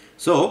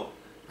 So,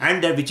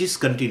 and that which is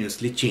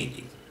continuously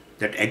changing.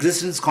 That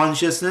existence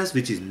consciousness,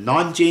 which is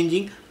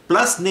non-changing,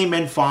 plus name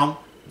and form,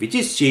 which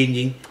is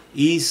changing,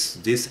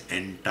 is this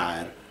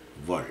entire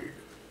world.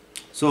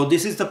 So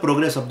this is the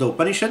progress of the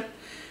Upanishad.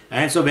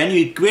 And so when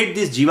you equate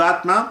this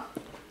Jivatma,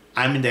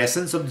 the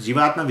essence of the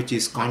Jivatma, which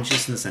is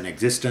consciousness and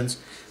existence,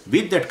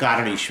 with that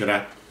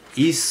Karanishvara,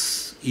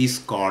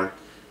 is called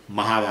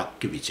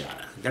Mahavakya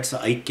Vichara. That's the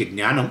Aikya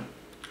Jnanam.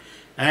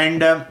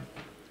 And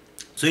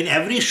so in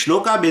every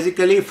shloka,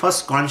 basically,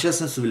 first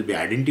consciousness will be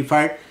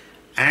identified,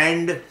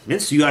 and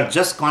means you are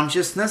just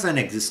consciousness and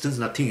existence,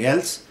 nothing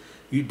else.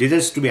 This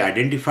is to be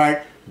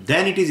identified.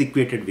 Then it is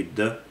equated with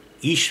the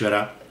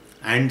Ishvara,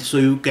 and so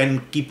you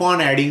can keep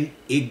on adding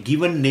a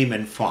given name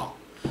and form,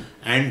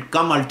 and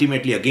come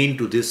ultimately again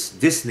to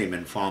this name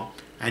and form,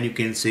 and you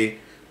can say,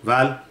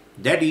 well,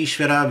 that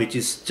Ishvara, which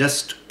is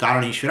just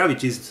Karanishvara,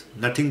 which is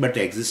nothing but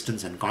the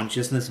existence and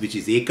consciousness, which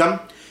is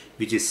Ekam,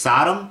 which is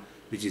Saram,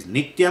 which is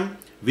Nityam,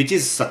 which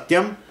is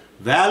Satyam.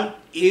 Well,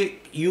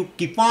 you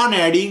keep on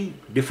adding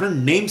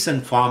different names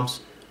and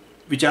forms,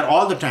 which are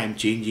all the time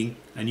changing,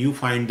 and you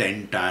find the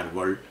entire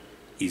world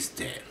is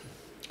there.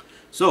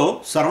 So,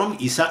 Sarvam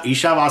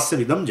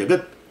Ishavasya Vidam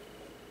Jagat.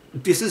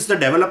 This is the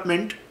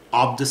development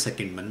of the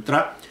second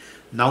mantra.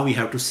 Now we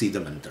have to see the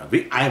mantra.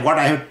 What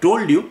I have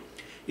told you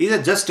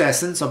is just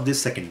essence of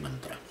this second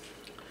mantra.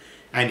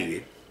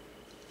 Anyway,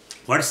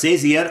 what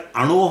says here,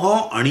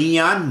 Anuho,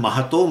 Aniyan,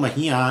 Mahato,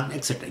 Mahiyan,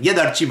 etc. Yad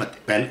Archimat.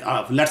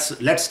 Well,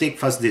 let's take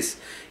first this.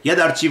 Yad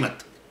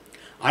Archimat.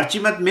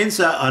 Archimat means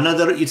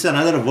it's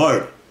another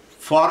word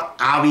for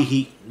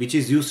Avihi, which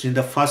is used in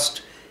the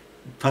first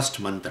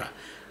mantra.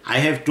 I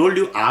have told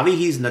you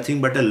Avihi is nothing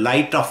but a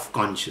light of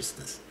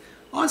consciousness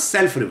or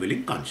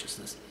self-revealing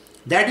consciousness.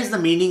 That is the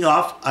meaning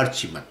of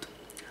Archimat.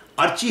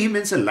 Archi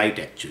means a light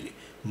actually.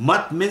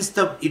 Mat means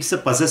it's a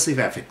possessive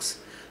affix.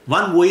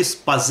 One who is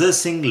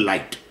possessing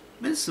light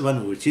means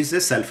one which is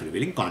a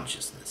self-revealing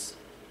consciousness.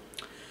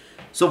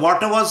 So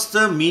what was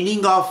the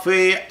meaning of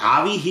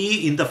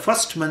Avihi in the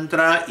first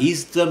mantra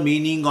is the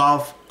meaning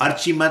of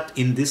Archimat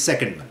in this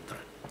second mantra.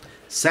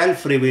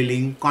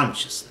 Self-revealing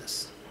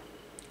consciousness.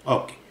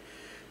 Okay.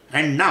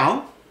 And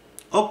now,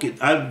 okay,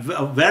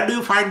 where do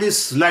you find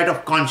this light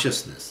of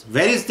consciousness?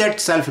 Where is that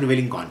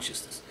self-revealing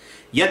consciousness?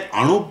 Yat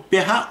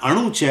anubhyaha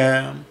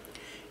anucha.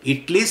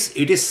 It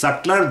is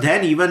subtler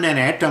than even an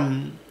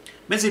atom.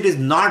 Means it is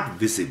not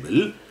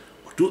visible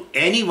to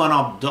any one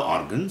of the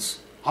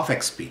organs of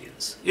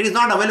experience. It is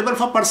not available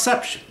for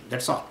perception.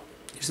 That's all.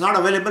 It's not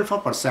available for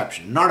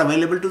perception. Not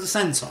available to the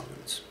sense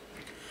organs.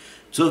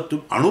 So, to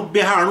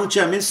anubhyaha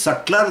anucha means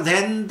subtler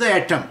than the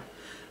atom.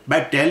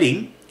 By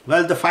telling,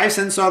 well, the five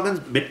sense organs,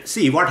 but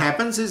see what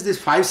happens is this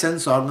five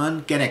sense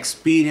organ can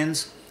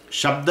experience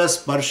Shabda,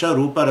 Sparsha,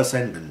 Rupa,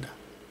 Rasa and Gandha.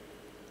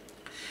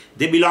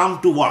 They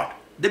belong to what?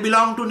 They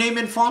belong to name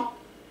and form.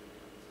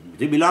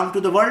 They belong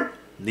to the world,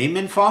 name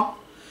and form.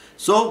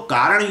 So,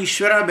 Karana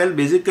Ishvara, well,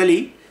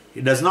 basically,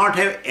 it does not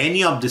have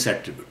any of these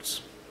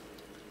attributes.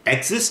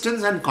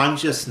 Existence and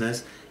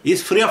consciousness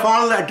is free of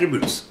all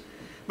attributes.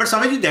 But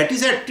Swamiji, that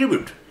is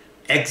attribute.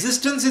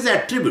 Existence is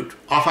attribute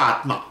of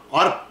Atma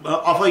or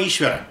of a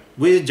Ishvara,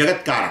 which is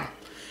Jagat Karana.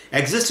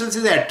 Existence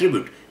is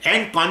attribute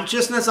and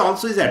consciousness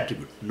also is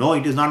attribute. No,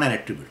 it is not an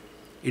attribute.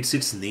 It's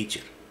its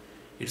nature.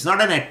 It's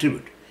not an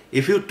attribute.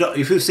 If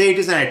you say it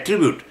is an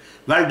attribute,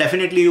 well,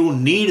 definitely you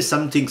need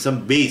something,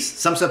 some base,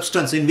 some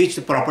substance in which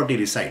the property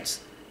resides,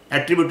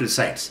 attribute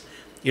resides.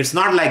 It's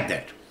not like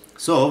that.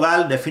 So,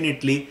 well,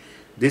 definitely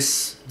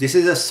this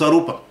is a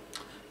Sarupam.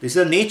 This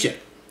is a nature.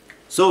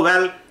 So,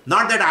 well,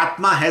 not that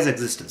Atma has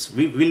existence.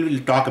 We will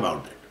talk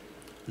about that.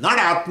 Not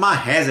Atma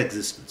has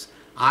existence.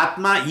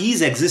 Atma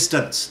is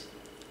existence.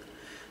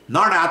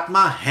 Not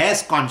Atma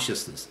has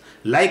consciousness.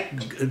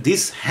 Like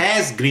this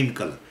has green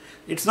color.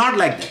 It's not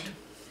like that.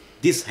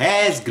 This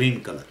has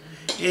green color.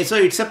 So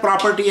it's a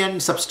property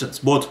and substance.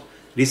 Both.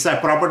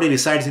 Property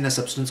resides in a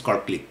substance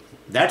called clay.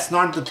 That's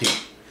not the thing.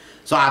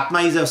 So Atma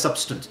is a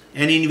substance.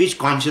 And in which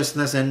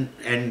consciousness and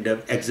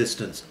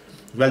existence?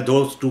 Well,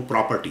 those two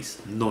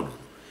properties. No.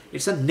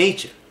 It's a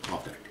nature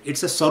of that.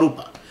 It's a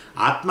Sarupa.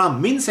 Atma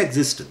means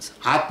existence.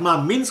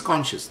 Atma means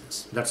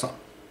consciousness. That's all.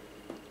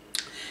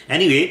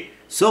 Anyway,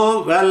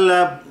 so,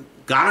 well,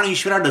 Karana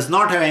Ishvara does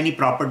not have any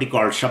property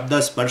called Shabda,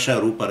 Sparsha,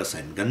 Rupa, Rasa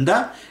and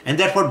Gandha, and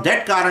therefore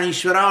that Karana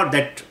Ishvara or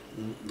that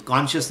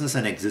consciousness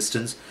and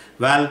existence,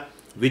 well,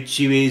 which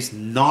is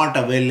not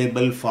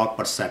available for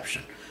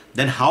perception.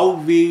 Then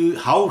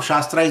how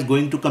Shastra is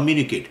going to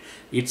communicate?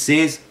 It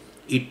says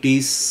it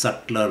is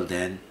subtler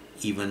than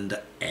even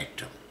the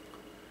atom.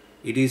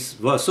 It is,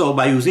 so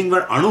by using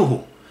word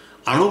Anuhu,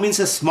 Anu means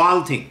a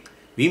small thing.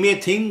 We may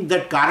think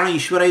that Karana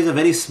Ishvara is a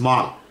very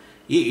small.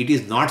 It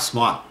is not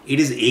small. It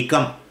is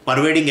Ekam,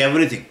 pervading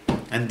everything.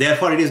 And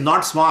therefore it is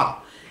not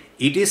small.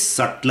 It is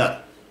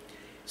subtler.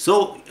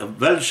 So,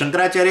 well,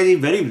 Shankaracharya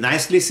very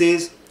nicely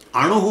says,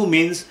 Anuhu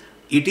means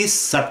it is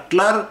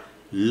subtler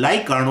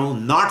like Anu,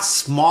 not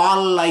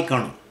small like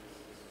Anu.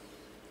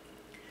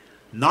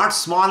 Not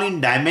small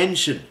in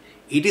dimension.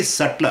 It is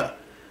subtler.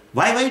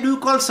 Why do you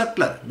call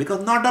subtler?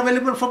 Because not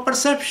available for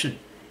perception.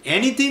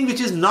 Anything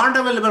which is not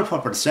available for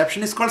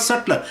perception is called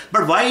subtler.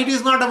 But why it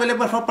is not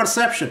available for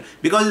perception?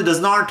 Because it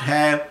does not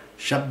have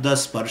Shabda,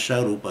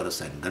 Sparsha, Rupa,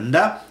 Rasa and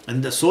Gandha,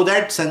 and so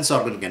that sense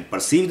organ can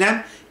perceive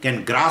them,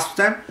 can grasp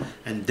them,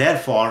 and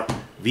therefore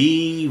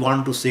we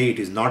want to say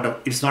it's not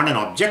an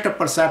object of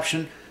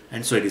perception,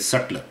 and so it is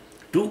subtler.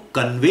 To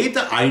convey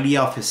the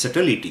idea of a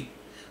subtlety,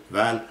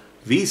 well,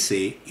 we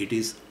say it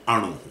is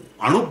Anuhu.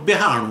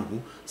 Anubhyaha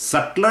Anuhu,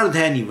 subtler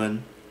than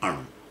even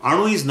Anu.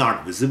 Anu is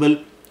not visible,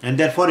 and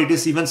therefore it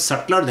is even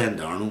subtler than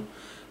the Anu.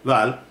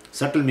 Well,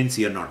 subtle means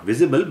here not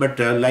visible, but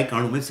like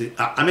Anu means,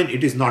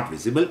 it is not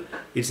visible,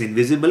 it's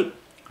invisible,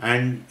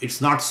 and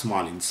it's not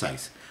small in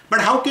size.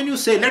 But how can you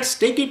say, let's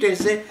take it and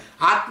say,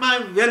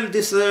 Atma, well, the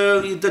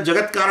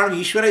Jagat Karana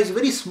Ishvara is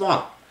very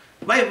small.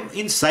 Why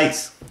in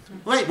size?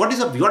 Why? What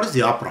is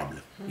your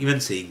problem?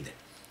 Even saying that?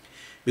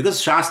 Because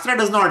Shastra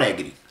does not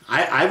agree.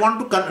 I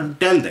want to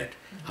tell that.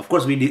 Of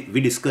course,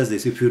 we discussed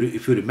this, if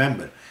you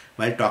remember.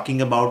 While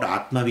talking about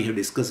Atma, we have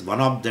discussed one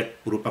of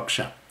that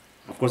Purupaksha.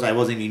 Of course, I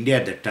was in India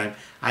at that time.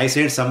 I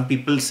said some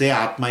people say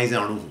Atma is an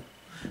Anuhu.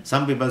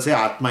 Some people say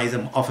Atma is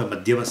of a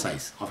Madhyama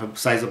size, of a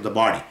size of the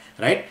body,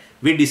 right?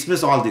 We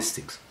dismiss all these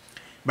things.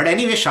 But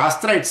anyway,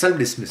 Shastra itself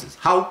dismisses.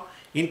 How?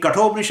 In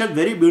Kathopanishad,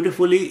 very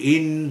beautifully,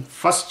 in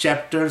first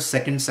chapter,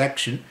 second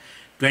section,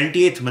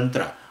 28th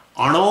mantra,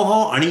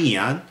 Anoho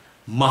Aniyan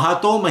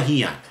Mahato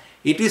Mahiyan.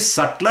 It is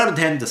subtler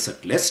than the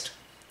subtlest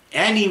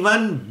and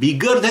even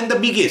bigger than the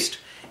biggest.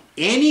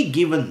 Any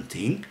given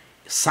thing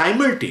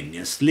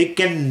simultaneously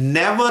can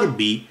never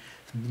be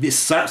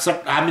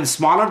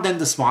smaller than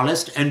the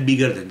smallest and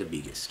bigger than the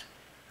biggest.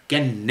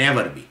 Can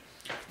never be.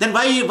 Then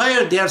why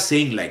are they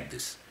saying like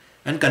this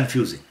and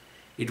confusing?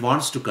 It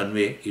wants to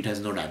convey it has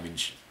no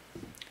dimension.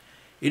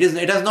 It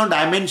has no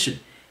dimension.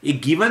 A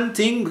given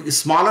thing is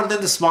smaller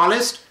than the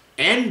smallest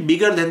and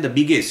bigger than the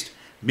biggest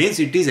means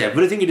it is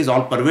everything, it is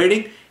all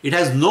pervading, it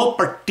has no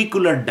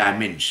particular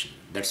dimension.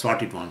 That's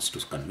what it wants to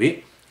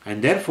convey.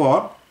 And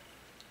therefore,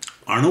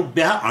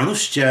 Anubhya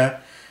Anushcha,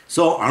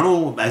 so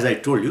Anu, as I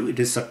told you, it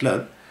is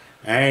subtler,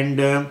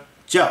 and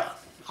Cha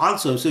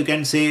also, so you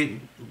can say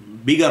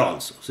bigger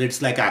also. So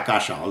it's like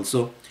Akasha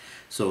also.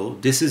 So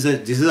this is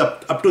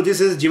up to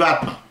this is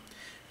Jivatma.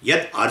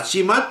 Yad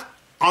Archimat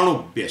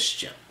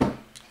Anubhyascha.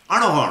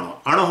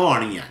 Anoho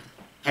Aniyan,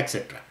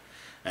 etc.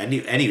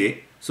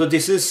 Anyway, so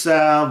this is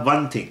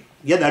one thing.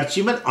 Yad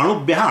Archimat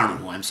Anubhya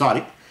Anuhu. I'm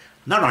sorry,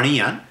 not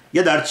Aniyan.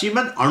 Yad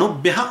Archimat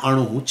Anubhya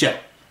Anuhu Cha.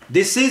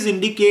 This is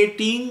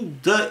indicating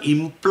the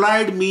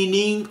implied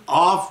meaning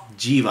of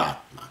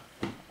Jivatma.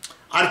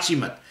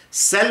 Archimat,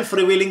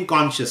 self-revealing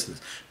consciousness.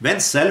 When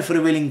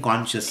self-revealing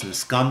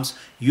consciousness comes,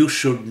 you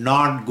should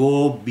not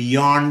go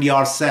beyond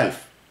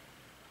yourself.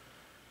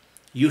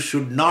 You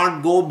should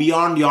not go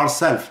beyond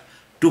yourself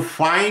to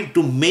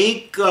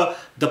make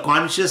the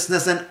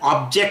consciousness an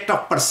object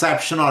of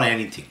perception or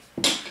anything.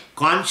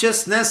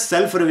 Consciousness,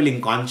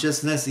 self-revealing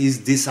consciousness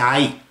is this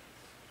I.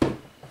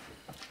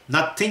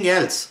 Nothing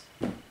else.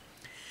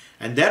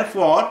 And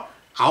therefore,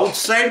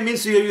 outside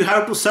means you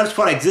have to search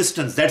for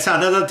existence. That's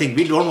another thing.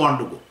 We don't want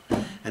to go.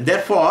 And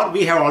therefore,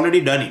 we have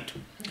already done it.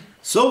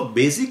 So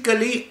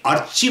basically,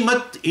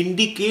 Archimat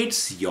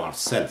indicates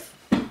yourself.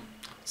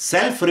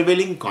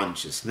 Self-revealing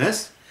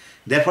consciousness.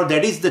 Therefore,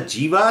 that is the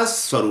Jiva's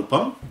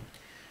Swarupam.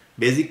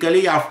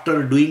 Basically,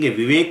 after doing a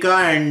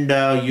Viveka and,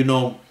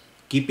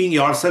 keeping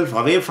yourself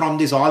away from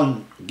this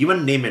all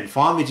given name and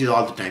form, which is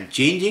all the time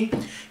changing,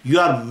 you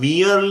are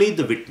merely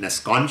the witness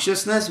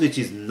consciousness, which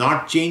is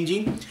not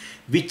changing,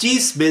 which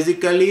is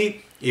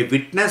basically a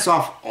witness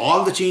of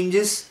all the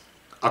changes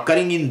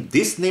occurring in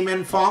this name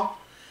and form.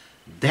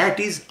 That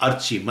is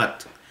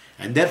Archimat.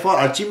 And therefore,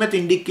 Archimat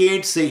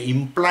indicates a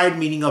implied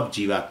meaning of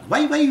Jivatma.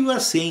 Why you are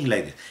saying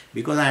like this?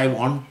 Because I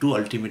want to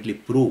ultimately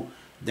prove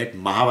that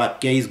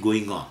Mahavakya is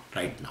going on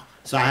right now.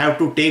 So I have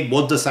to take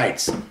both the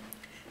sides.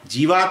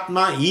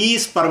 Jivatma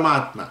is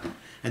Paramatma.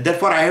 And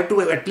therefore, I have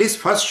to at least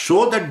first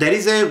show that there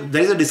is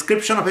a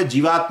description of a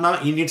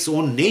Jivatma in its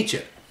own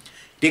nature,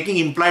 taking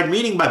implied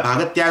meaning by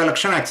Bhagatyaga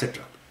Lakshana,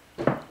 etc.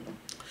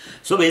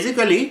 So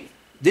basically,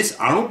 this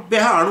Anubhya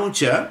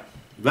Anucha,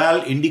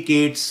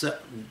 indicates,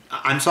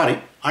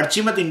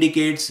 Archimat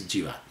indicates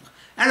Jivatma.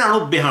 And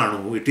Anubhya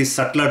Anu, it is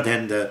subtler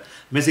than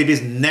means it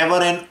is never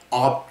an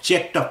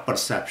object of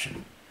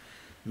perception.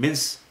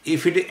 Means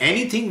if it is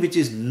anything which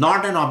is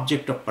not an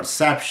object of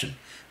perception,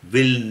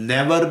 will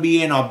never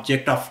be an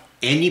object of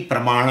any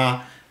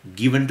pramana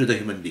given to the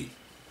human being.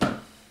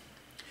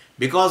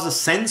 Because the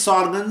sense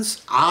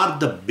organs are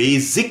the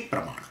basic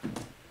pramana.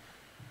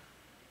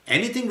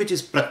 Anything which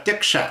is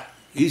pratyaksha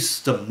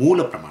is the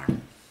mula pramana.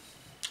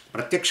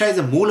 Pratyaksha is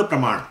the mula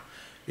pramana.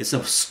 It's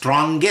the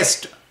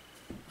strongest,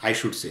 I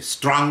should say,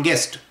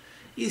 strongest.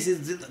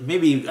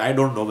 Maybe I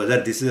don't know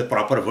whether this is a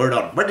proper word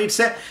or not, but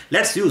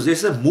let's use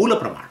this as a mula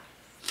pramana.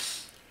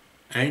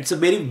 And it's a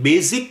very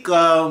basic,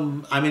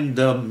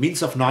 the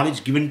means of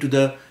knowledge given to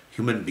the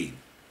human being.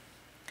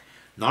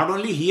 Not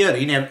only here,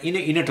 in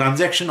a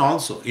transaction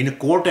also, in a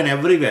court and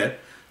everywhere,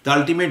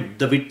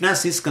 the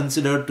witness is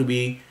considered to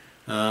be,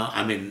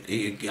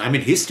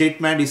 his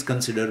statement is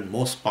considered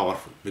most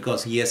powerful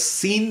because he has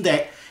seen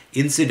the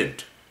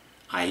incident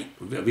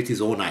with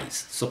his own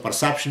eyes. So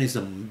perception is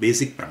the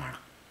basic pramana.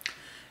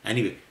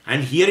 Anyway,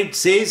 and here it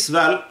says,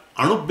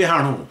 Anubhya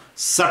Anu,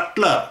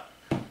 subtler.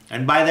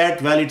 And by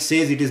that, it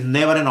says it is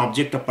never an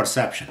object of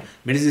perception.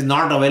 Means it is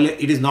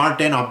not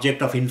an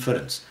object of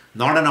inference,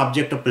 not an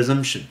object of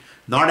presumption,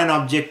 not an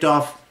object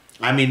of,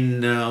 any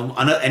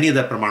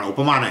other pramana,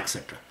 upamana,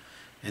 etc.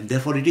 And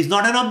therefore, it is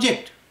not an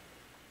object.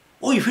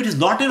 Oh, if it is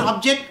not an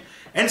object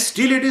and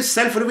still it is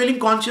self-revealing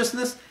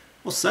consciousness,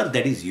 oh sir,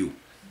 that is you.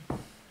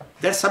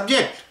 That's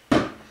subject.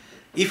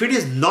 If it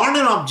is not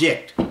an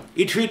object,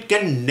 if it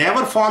can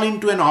never fall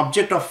into an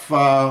object of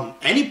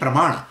any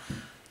pramana,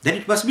 then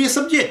it must be a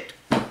subject.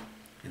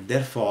 And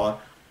therefore,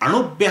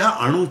 Anubhya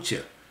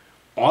Anucha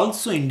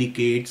also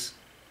indicates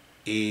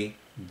a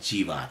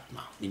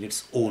Jivatma in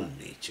its own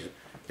nature,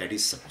 that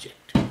is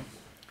subject.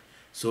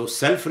 So,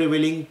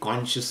 self-revealing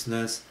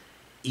consciousness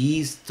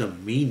is the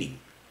meaning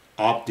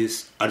of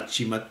this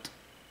Archimat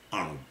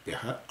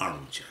Anubhya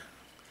Anucha.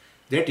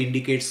 That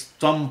indicates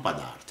Tvam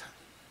Padartha.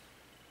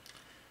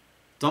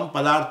 Tvam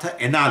Padartha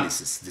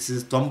analysis. This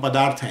is Tvam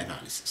Padartha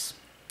analysis.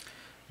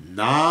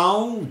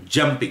 Now,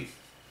 jumping.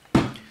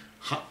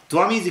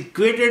 Tvam is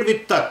equated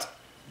with Tat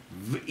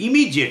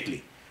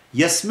immediately.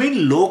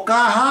 Yasmin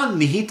lokaha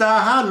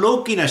nihitaha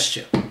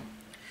lokinascha.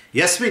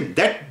 Yasmin,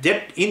 that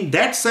in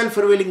that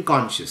self-revealing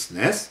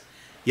consciousness,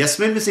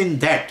 Yasmin means in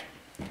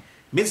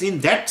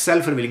that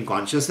self-revealing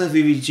consciousness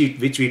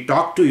which we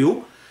talk to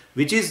you,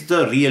 which is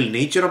the real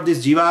nature of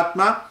this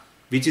Jivatma,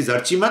 which is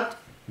Archimat,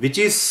 which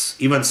is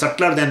even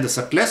subtler than the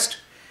subtlest.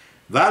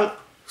 Well,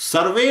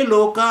 Sarve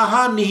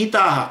Lokaha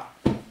Nihitaha.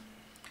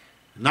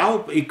 Now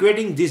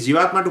equating this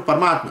Jivatma to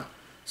Paramatma.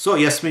 So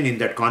Yasmin, in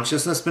that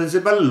consciousness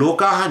principle,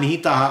 Lokaha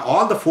Nihitaha,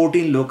 all the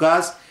 14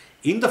 lokas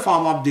in the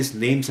form of these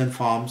names and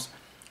forms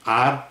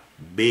are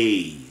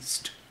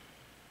based.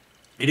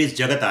 It is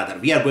Jagatadhara.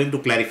 We are going to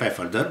clarify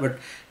further, but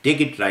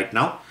take it right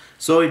now.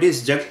 So it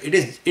is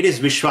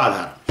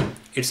Vishwadhara.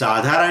 It's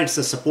Adhara, it's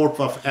a support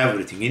of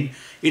everything.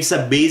 It's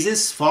a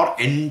basis for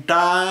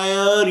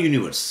entire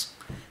universe,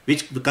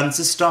 which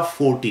consists of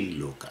 14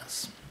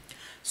 lokas.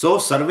 So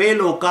Sarve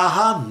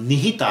Lokaha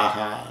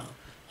Nihitaha.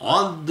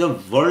 All the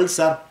worlds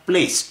are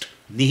placed.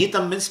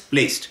 Nihitam means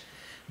placed.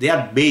 They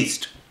are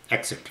based,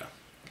 etc.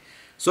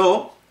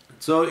 So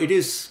it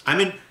is,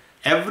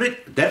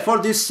 therefore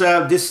this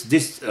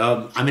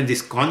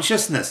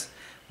consciousness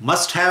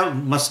must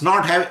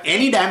not have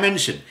any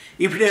dimension.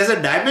 If it has a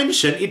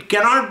dimension, it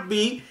cannot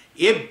be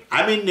a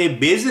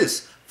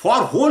basis for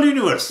whole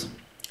universe.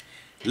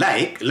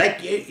 Like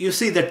you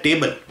see the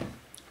table.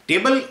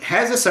 Table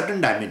has a certain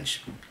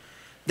dimension.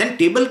 Then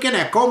table can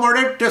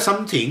accommodate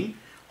something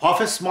of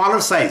a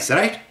smaller size,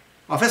 right?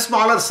 Of a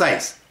smaller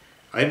size.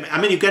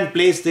 You can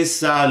place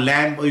this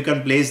lamp, or you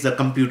can place the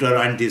computer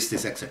and this,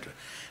 etc.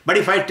 But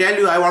if I tell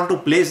you I want to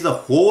place the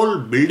whole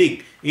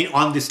building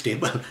on this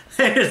table,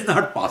 it is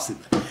not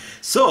possible.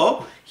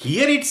 So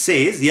here it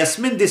says,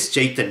 Yasmin this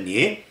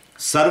Chaitanya,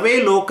 Sarve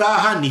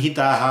Lokaha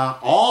Nihitaha,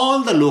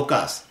 all the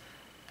lokas,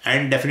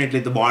 and definitely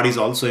the bodies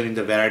also in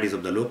the varieties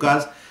of the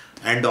lokas,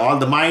 and all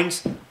the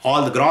minds,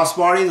 all the gross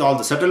bodies, all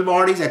the subtle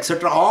bodies,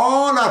 etc.,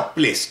 all are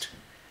placed.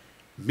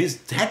 Means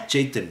that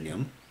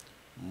Chaitanya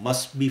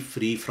must be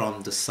free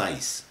from the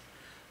size.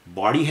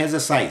 Body has a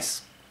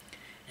size,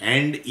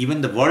 and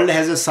even the world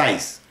has a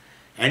size,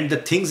 and the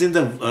things in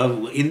the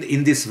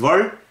in this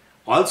world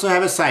also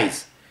have a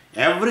size.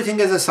 Everything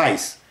has a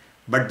size,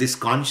 but this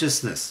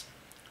consciousness,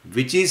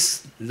 which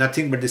is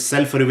nothing but the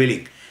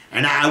self-revealing,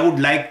 and I would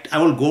like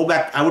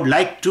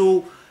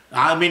to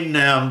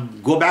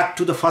go back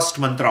to the first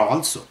mantra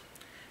also,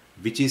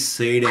 which is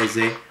said as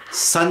a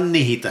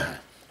Sannihitaha,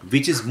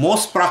 which is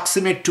most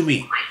proximate to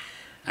me,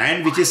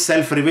 and which is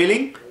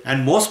self-revealing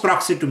and most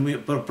proximate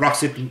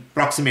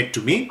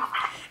to me,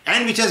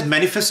 and which has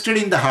manifested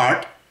in the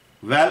heart,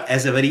 well,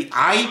 as a very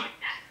I.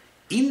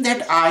 In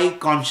that I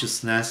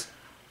consciousness,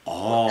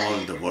 all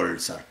the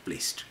worlds are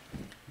placed.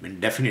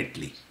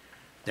 Definitely,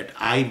 that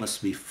I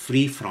must be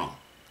free from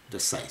the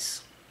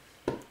size.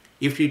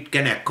 If it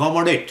can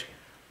accommodate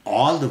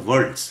all the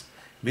worlds,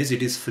 means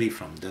it is free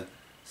from the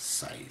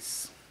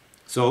size.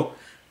 So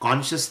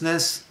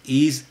consciousness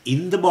is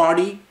in the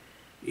body,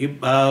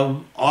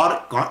 or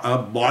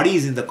body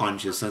is in the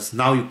consciousness.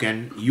 Now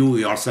you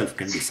yourself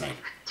can decide.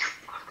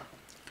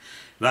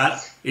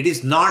 Well, it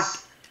is not,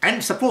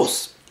 and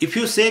suppose if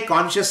you say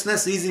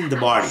consciousness is in the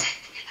body,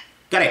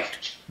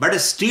 correct, but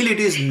still it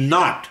is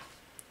not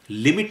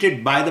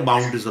limited by the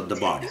boundaries of the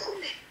body.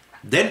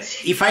 Then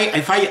if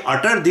I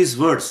utter these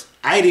words,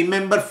 I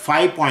remember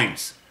 5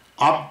 points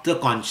of the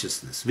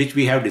consciousness which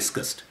we have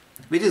discussed,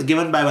 which is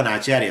given by one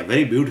Acharya.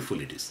 Very beautiful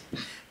it is.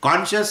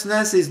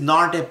 Consciousness is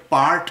not a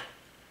part,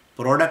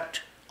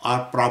 product or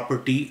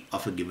property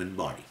of a given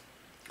body.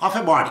 Of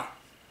a body.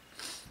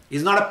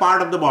 Is not a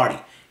part of the body.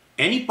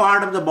 Any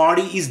part of the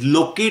body is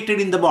located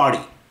in the body.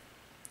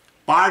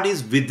 Part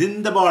is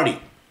within the body.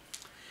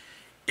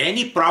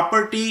 Any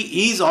property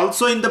is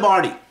also in the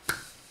body.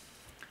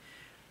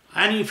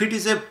 And if it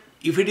is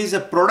a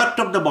product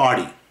of the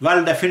body,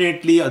 well,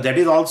 definitely that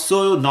is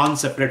also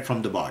non-separate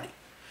from the body.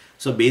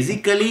 So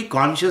basically,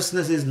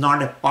 consciousness is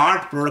not a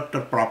part, product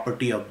or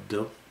property of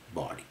the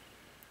body.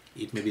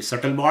 It may be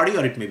subtle body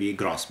or it may be a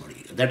gross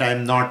body. That I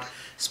am not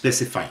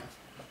specifying.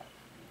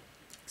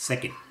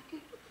 Second,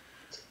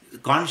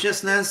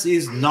 consciousness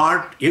is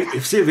not,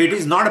 if it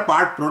is not a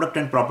part, product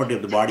and property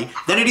of the body,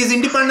 then it is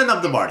independent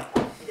of the body.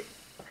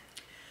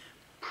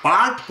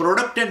 Part,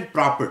 product and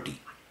property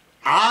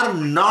are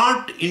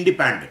not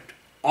independent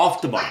of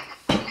the body.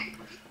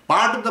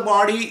 Part of the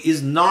body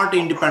is not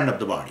independent of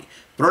the body.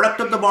 Product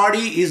of the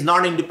body is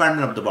not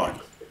independent of the body.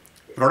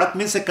 Product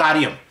means a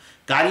karyam.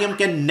 Karyam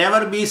can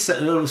never be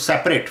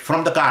separate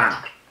from the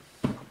karana.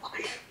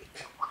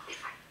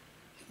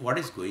 What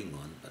is going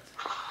on?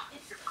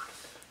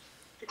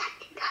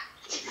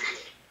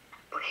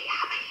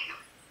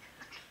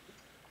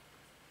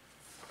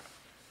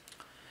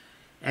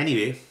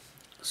 Anyway,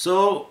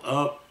 so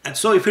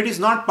if it is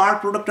not part,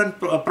 product and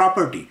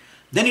property,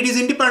 then it is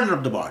independent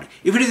of the body.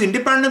 If it is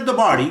independent of the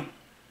body,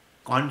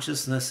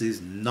 consciousness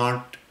is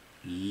not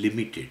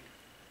limited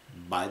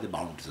by the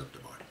boundaries of the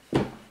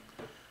body,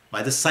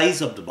 by the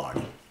size of the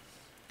body.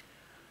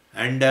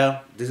 And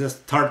this is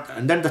third.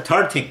 And then the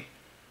third thing,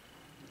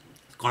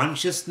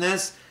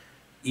 consciousness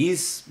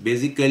is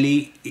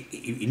basically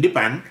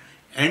independent,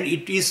 and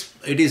it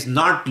is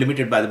not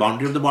limited by the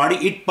boundary of the body.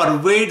 It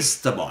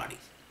pervades the body,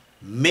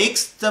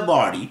 makes the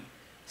body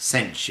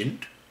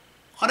sentient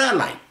or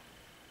alive.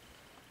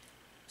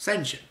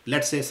 Sentient,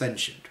 let's say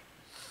sentient,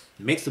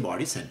 makes the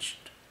body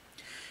sentient.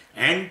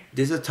 And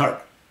this is a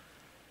third.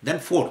 Then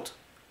fourth,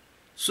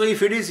 so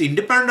if it is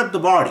independent of the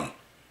body,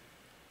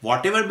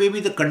 whatever may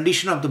be the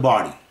condition of the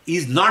body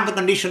is not the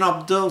condition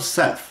of the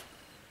self,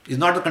 is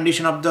not the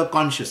condition of the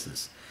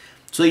consciousness.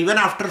 So even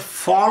after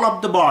fall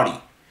of the body,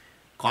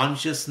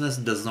 consciousness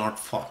does not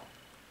fall.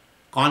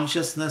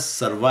 Consciousness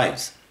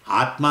survives.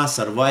 Atma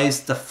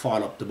survives the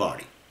fall of the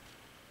body.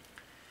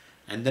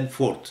 And then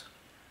fourth,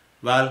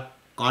 well,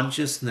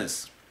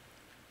 consciousness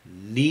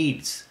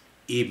needs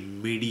a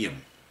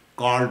medium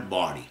called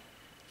body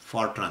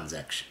for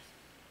transaction.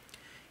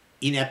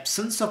 In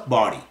absence of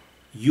body,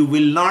 you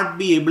will not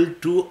be able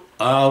to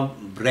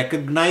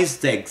recognize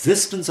the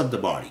existence of the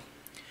body.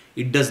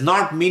 It does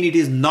not mean it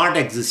is not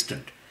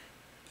existent.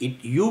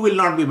 You will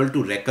not be able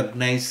to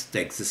recognize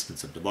the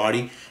existence of the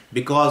body,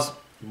 because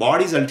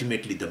body is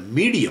ultimately the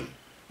medium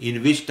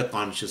in which the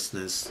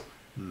consciousness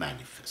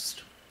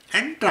manifests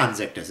and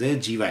transact as a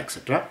jiva,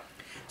 etc.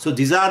 So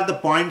these are the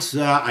points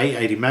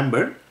I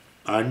remembered.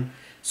 And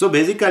so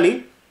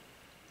basically,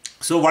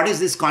 so what is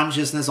this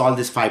consciousness? All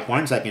these 5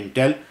 points I can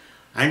tell.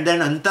 And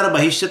then antar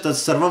bahishya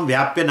tatsarvam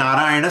vyapya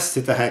narayana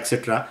sthitah,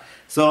 etc.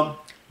 So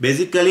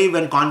basically,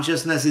 when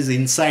consciousness is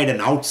inside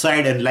and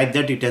outside, and like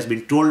that it has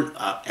been told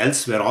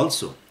elsewhere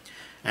also,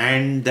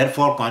 and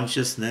therefore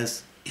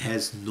consciousness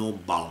has no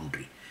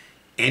boundary.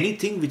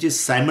 Anything which is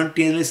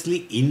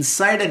simultaneously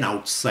inside and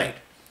outside,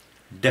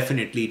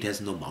 definitely it has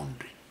no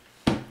boundary.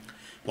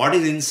 What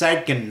is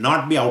inside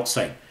cannot be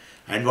outside,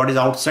 and what is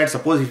outside,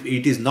 suppose if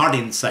it is not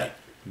inside,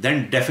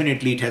 then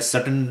definitely it has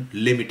certain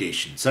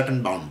limitations,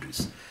 certain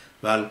boundaries.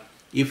 Well,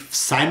 if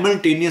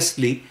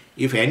simultaneously,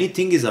 if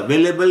anything is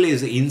available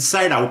is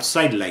inside,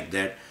 outside like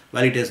that,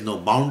 well, it has no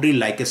boundary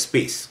like a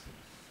space.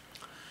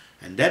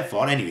 And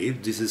therefore, anyway,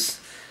 this is,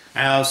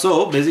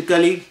 so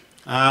basically,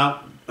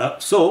 but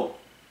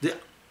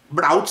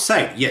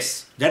outside,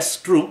 yes, that's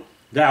true.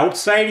 The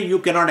outside you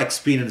cannot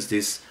experience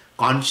this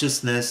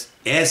consciousness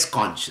as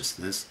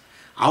consciousness.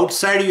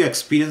 Outside you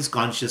experience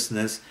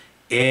consciousness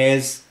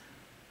as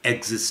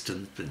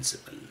existent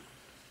principle.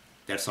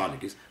 That's all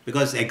it is.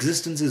 Because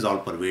existence is all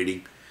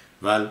pervading.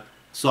 Well,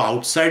 so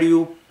outside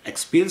you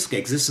experience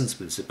existence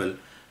principle,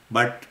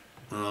 but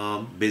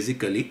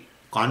basically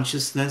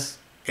consciousness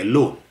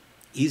alone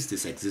is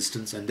this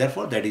existence, and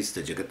therefore that is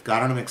the Jagat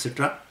Karanam,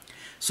 etc.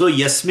 So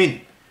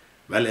Yasmin,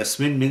 well,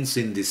 Yasmin means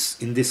in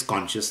this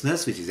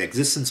consciousness, which is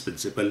existence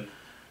principle,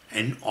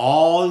 and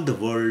all the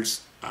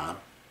worlds are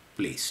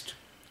placed.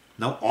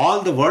 Now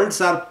all the worlds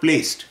are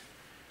placed.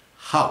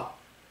 How?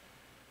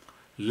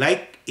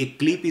 Like a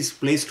clip is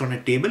placed on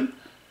a table,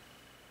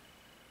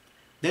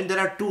 then there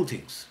are two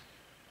things.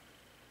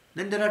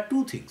 Then if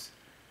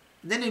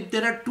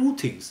there are two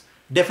things,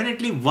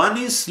 definitely one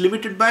is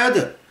limited by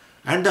other,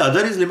 and the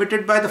other is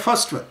limited by the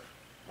first one.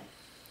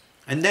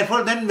 And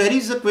therefore then where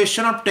is the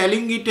question of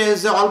telling it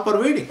as all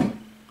pervading?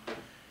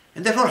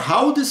 And therefore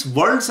how these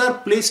worlds are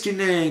placed in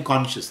a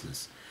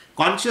consciousness?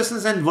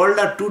 Consciousness and world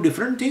are two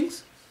different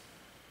things.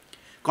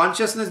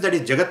 Consciousness, that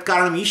is Jagat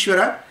Karanam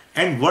Ishvara,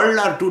 and world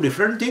are two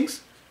different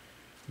things.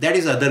 That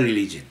is other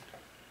religion.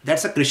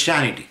 That's a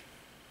Christianity.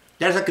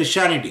 That's a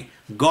Christianity.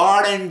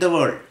 God and the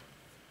world.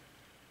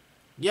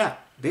 Yeah,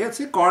 they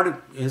say God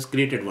has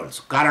created world.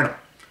 So Karanam.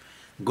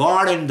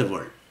 God and the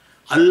world.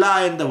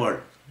 Allah and the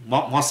world.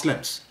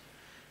 Muslims.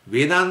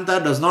 Vedanta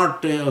does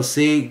not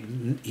say,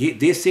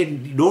 they say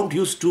don't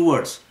use two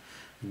words.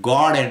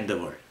 God and the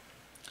world.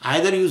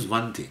 Either use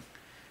one thing,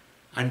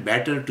 and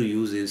better to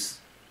use is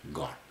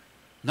God.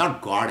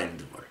 Not God and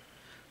the world.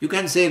 You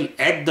can say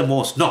at the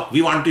most, no,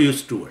 we want to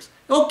use two words.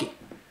 Okay,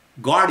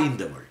 God in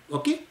the world.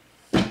 Okay,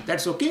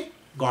 that's okay,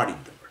 God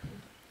in the world.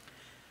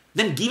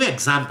 Then give an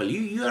example.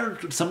 You are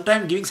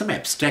sometimes giving some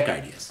abstract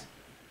ideas,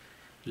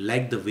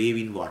 like the wave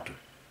in water,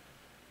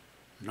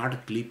 not a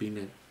clip in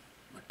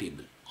a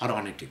table or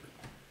on a table,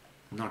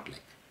 not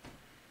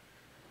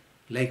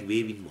like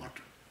wave in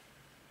water.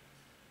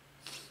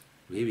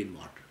 Wave in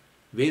water.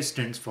 Wave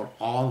stands for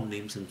all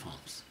names and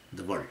forms,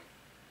 the world.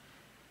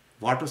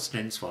 Water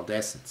stands for the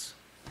essence.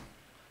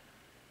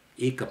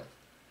 Ekam,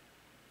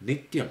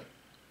 Nityam,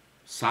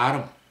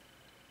 Saram,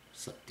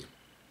 Satyam.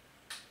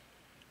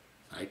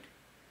 Right?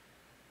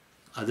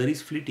 Other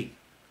is fleeting.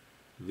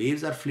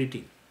 Waves are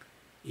fleeting,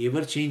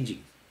 ever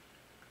changing.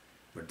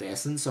 But the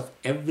essence of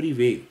every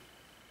wave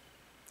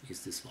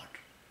is this water,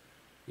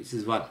 which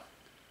is one,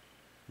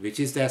 which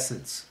is the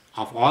essence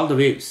of all the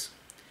waves,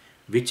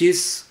 which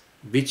is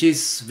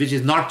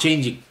not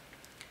changing,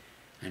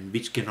 and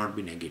which cannot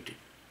be negated.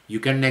 You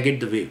can negate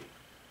the wave.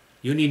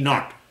 You need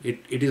not.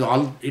 It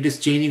is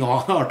changing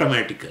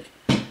automatically.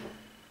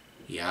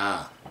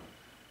 Yeah.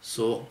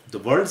 So the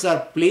worlds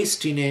are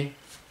placed in a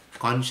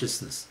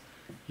consciousness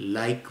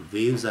like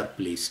waves are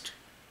placed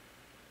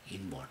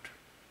in water.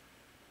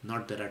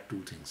 Not there are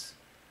two things.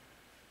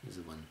 Is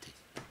one thing.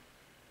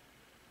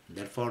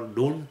 Therefore,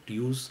 don't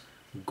use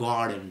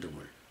God and the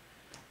world.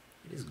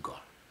 It is God.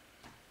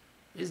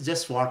 It is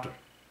just water.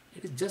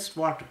 It is just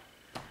water.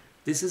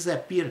 This is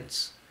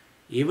appearance,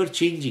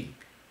 ever-changing,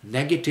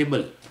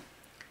 negatable,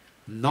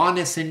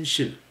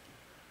 non-essential,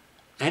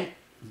 and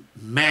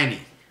many,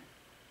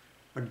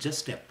 but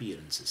just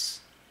appearances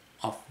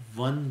of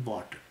one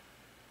water.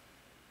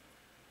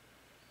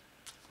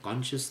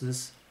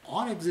 Consciousness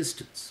or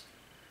existence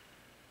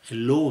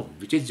alone,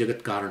 which is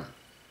Jagat Karana,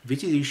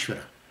 which is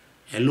Ishvara,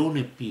 alone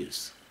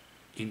appears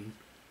in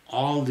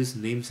all these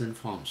names and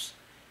forms,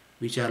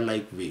 which are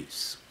like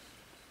waves.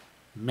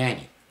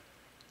 Many,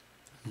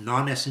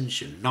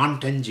 non-essential,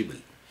 non-tangible,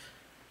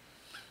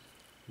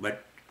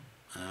 but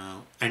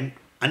and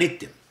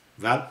anityam.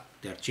 Well,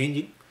 they are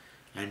changing,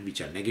 and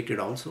which are negated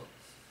also.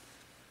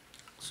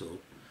 So,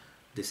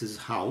 this is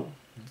how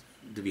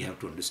we have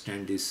to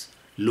understand this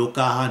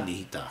lokaha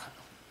nihitaha.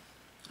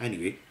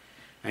 Anyway,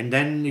 and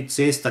then it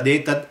says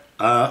tadetad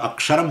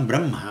aksharam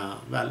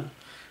brahma. Well,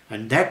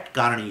 and that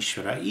Karana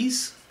Ishvara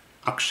is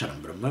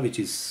aksharam brahma, which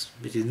is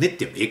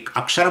nityam.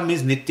 Aksharam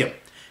means nityam.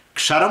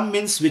 Ksharam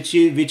means which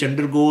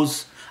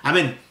undergoes,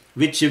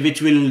 which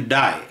will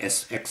die,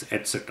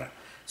 etc.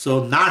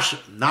 So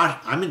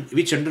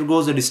which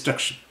undergoes a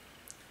destruction.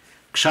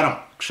 Ksharam.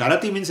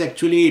 Ksharati means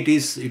actually it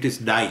is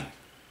dying.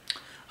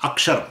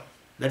 Aksharam.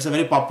 That's a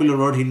very popular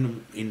word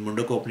in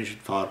Mundakopanisad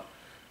for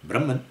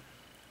Brahman.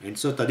 And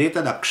so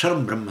tadetad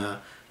aksharam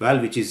brahma, well,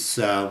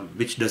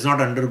 which does not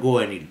undergo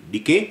any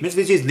decay, means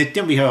which is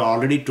nityam, we have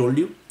already told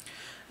you,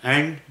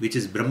 and which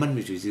is Brahman,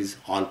 which is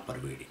all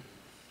pervading.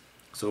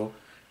 So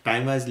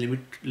time is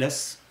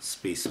limitless,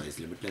 space is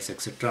limitless,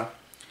 etc.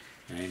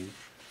 And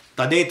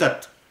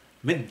tadetat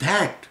means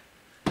that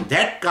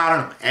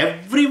Karanam.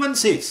 Everyone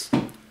says,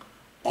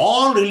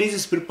 all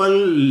religious people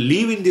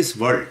live in this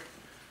world.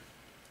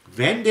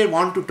 When they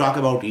want to talk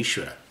about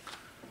Ishvara,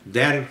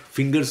 their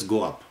fingers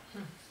go up.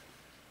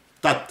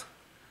 Tat.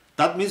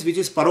 Tat means which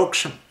is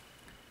paroksham,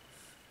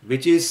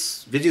 which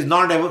is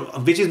not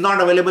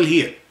available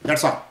here.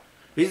 That's all.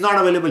 Which is not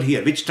available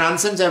here, which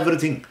transcends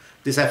everything,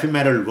 this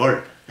ephemeral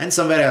world, and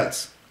somewhere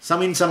else,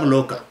 in some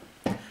loka.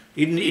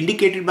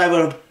 Indicated by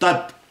word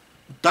tat.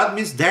 Tat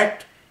means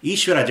that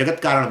Ishvara, Jagat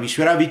Karanam,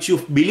 Ishvara, which you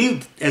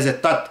believed as a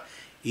tat,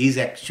 is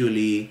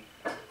actually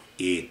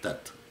a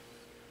tat.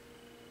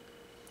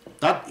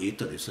 Tat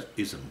etat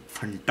is a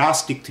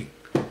fantastic thing.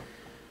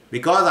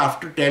 Because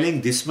after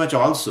telling this much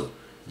also,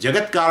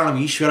 Jagat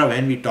Karanam Ishvara,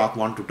 when we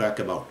want to talk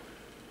about,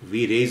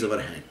 we raise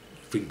our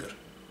finger.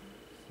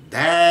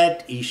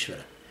 That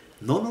Ishvara.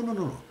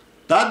 No.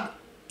 Tad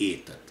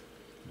etat.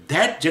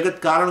 That Jagat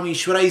Karanam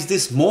Ishvara is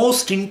this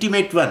most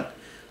intimate one.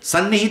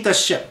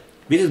 Sannihitasya,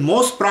 which is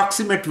most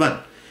proximate one,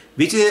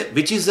 which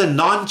is a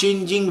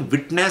non-changing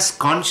witness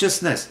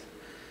consciousness,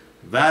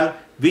 well,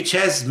 which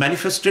has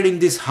manifested in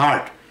this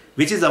heart,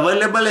 which is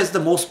available as the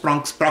most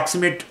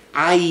proximate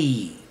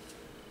I.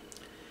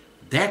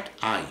 That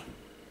I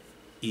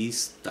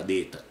is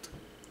tadetat.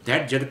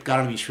 That Jagat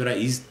Karanam Ishvara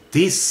is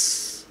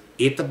this.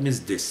 Etat means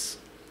this.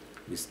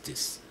 Is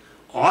this.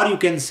 Or you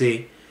can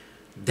say,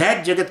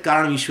 that Jagat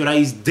Karanam Ishvara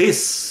is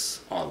this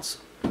also.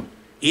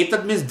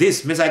 Etat means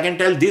this, means I can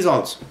tell this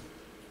also.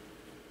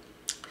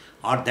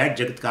 Or that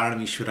Jagat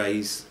Karanam Ishvara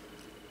is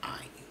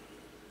I.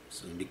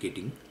 So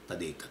indicating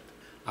tadetat.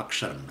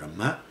 Aksharam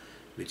Brahma,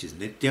 which is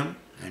nityam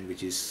and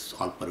which is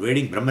all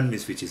pervading. Brahman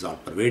means which is all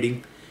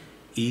pervading.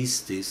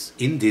 Is this,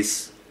 in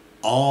this,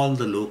 all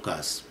the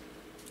lokas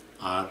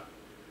are,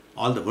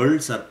 all the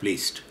worlds are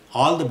placed.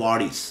 All the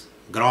bodies,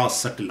 gross,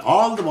 subtle,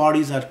 all the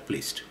bodies are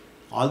placed.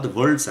 All the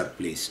worlds are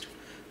placed.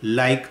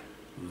 Like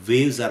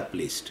waves are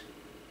placed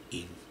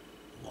in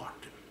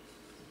water.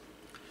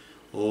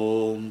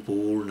 Om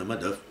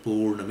Purnamadav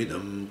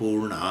Purnamidam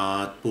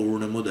Purnat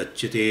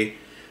Purnamudachyate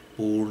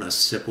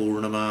Purnasya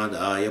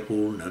Purnamadaya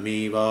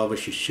Purnameva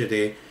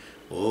Vashishyate.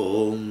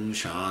 Om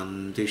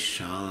Shanti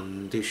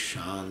Shanti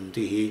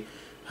Shanti.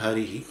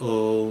 Hari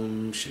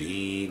Om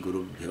Shri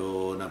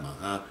Gurubhyo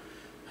Namaha.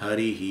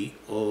 Hari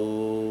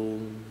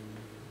Om.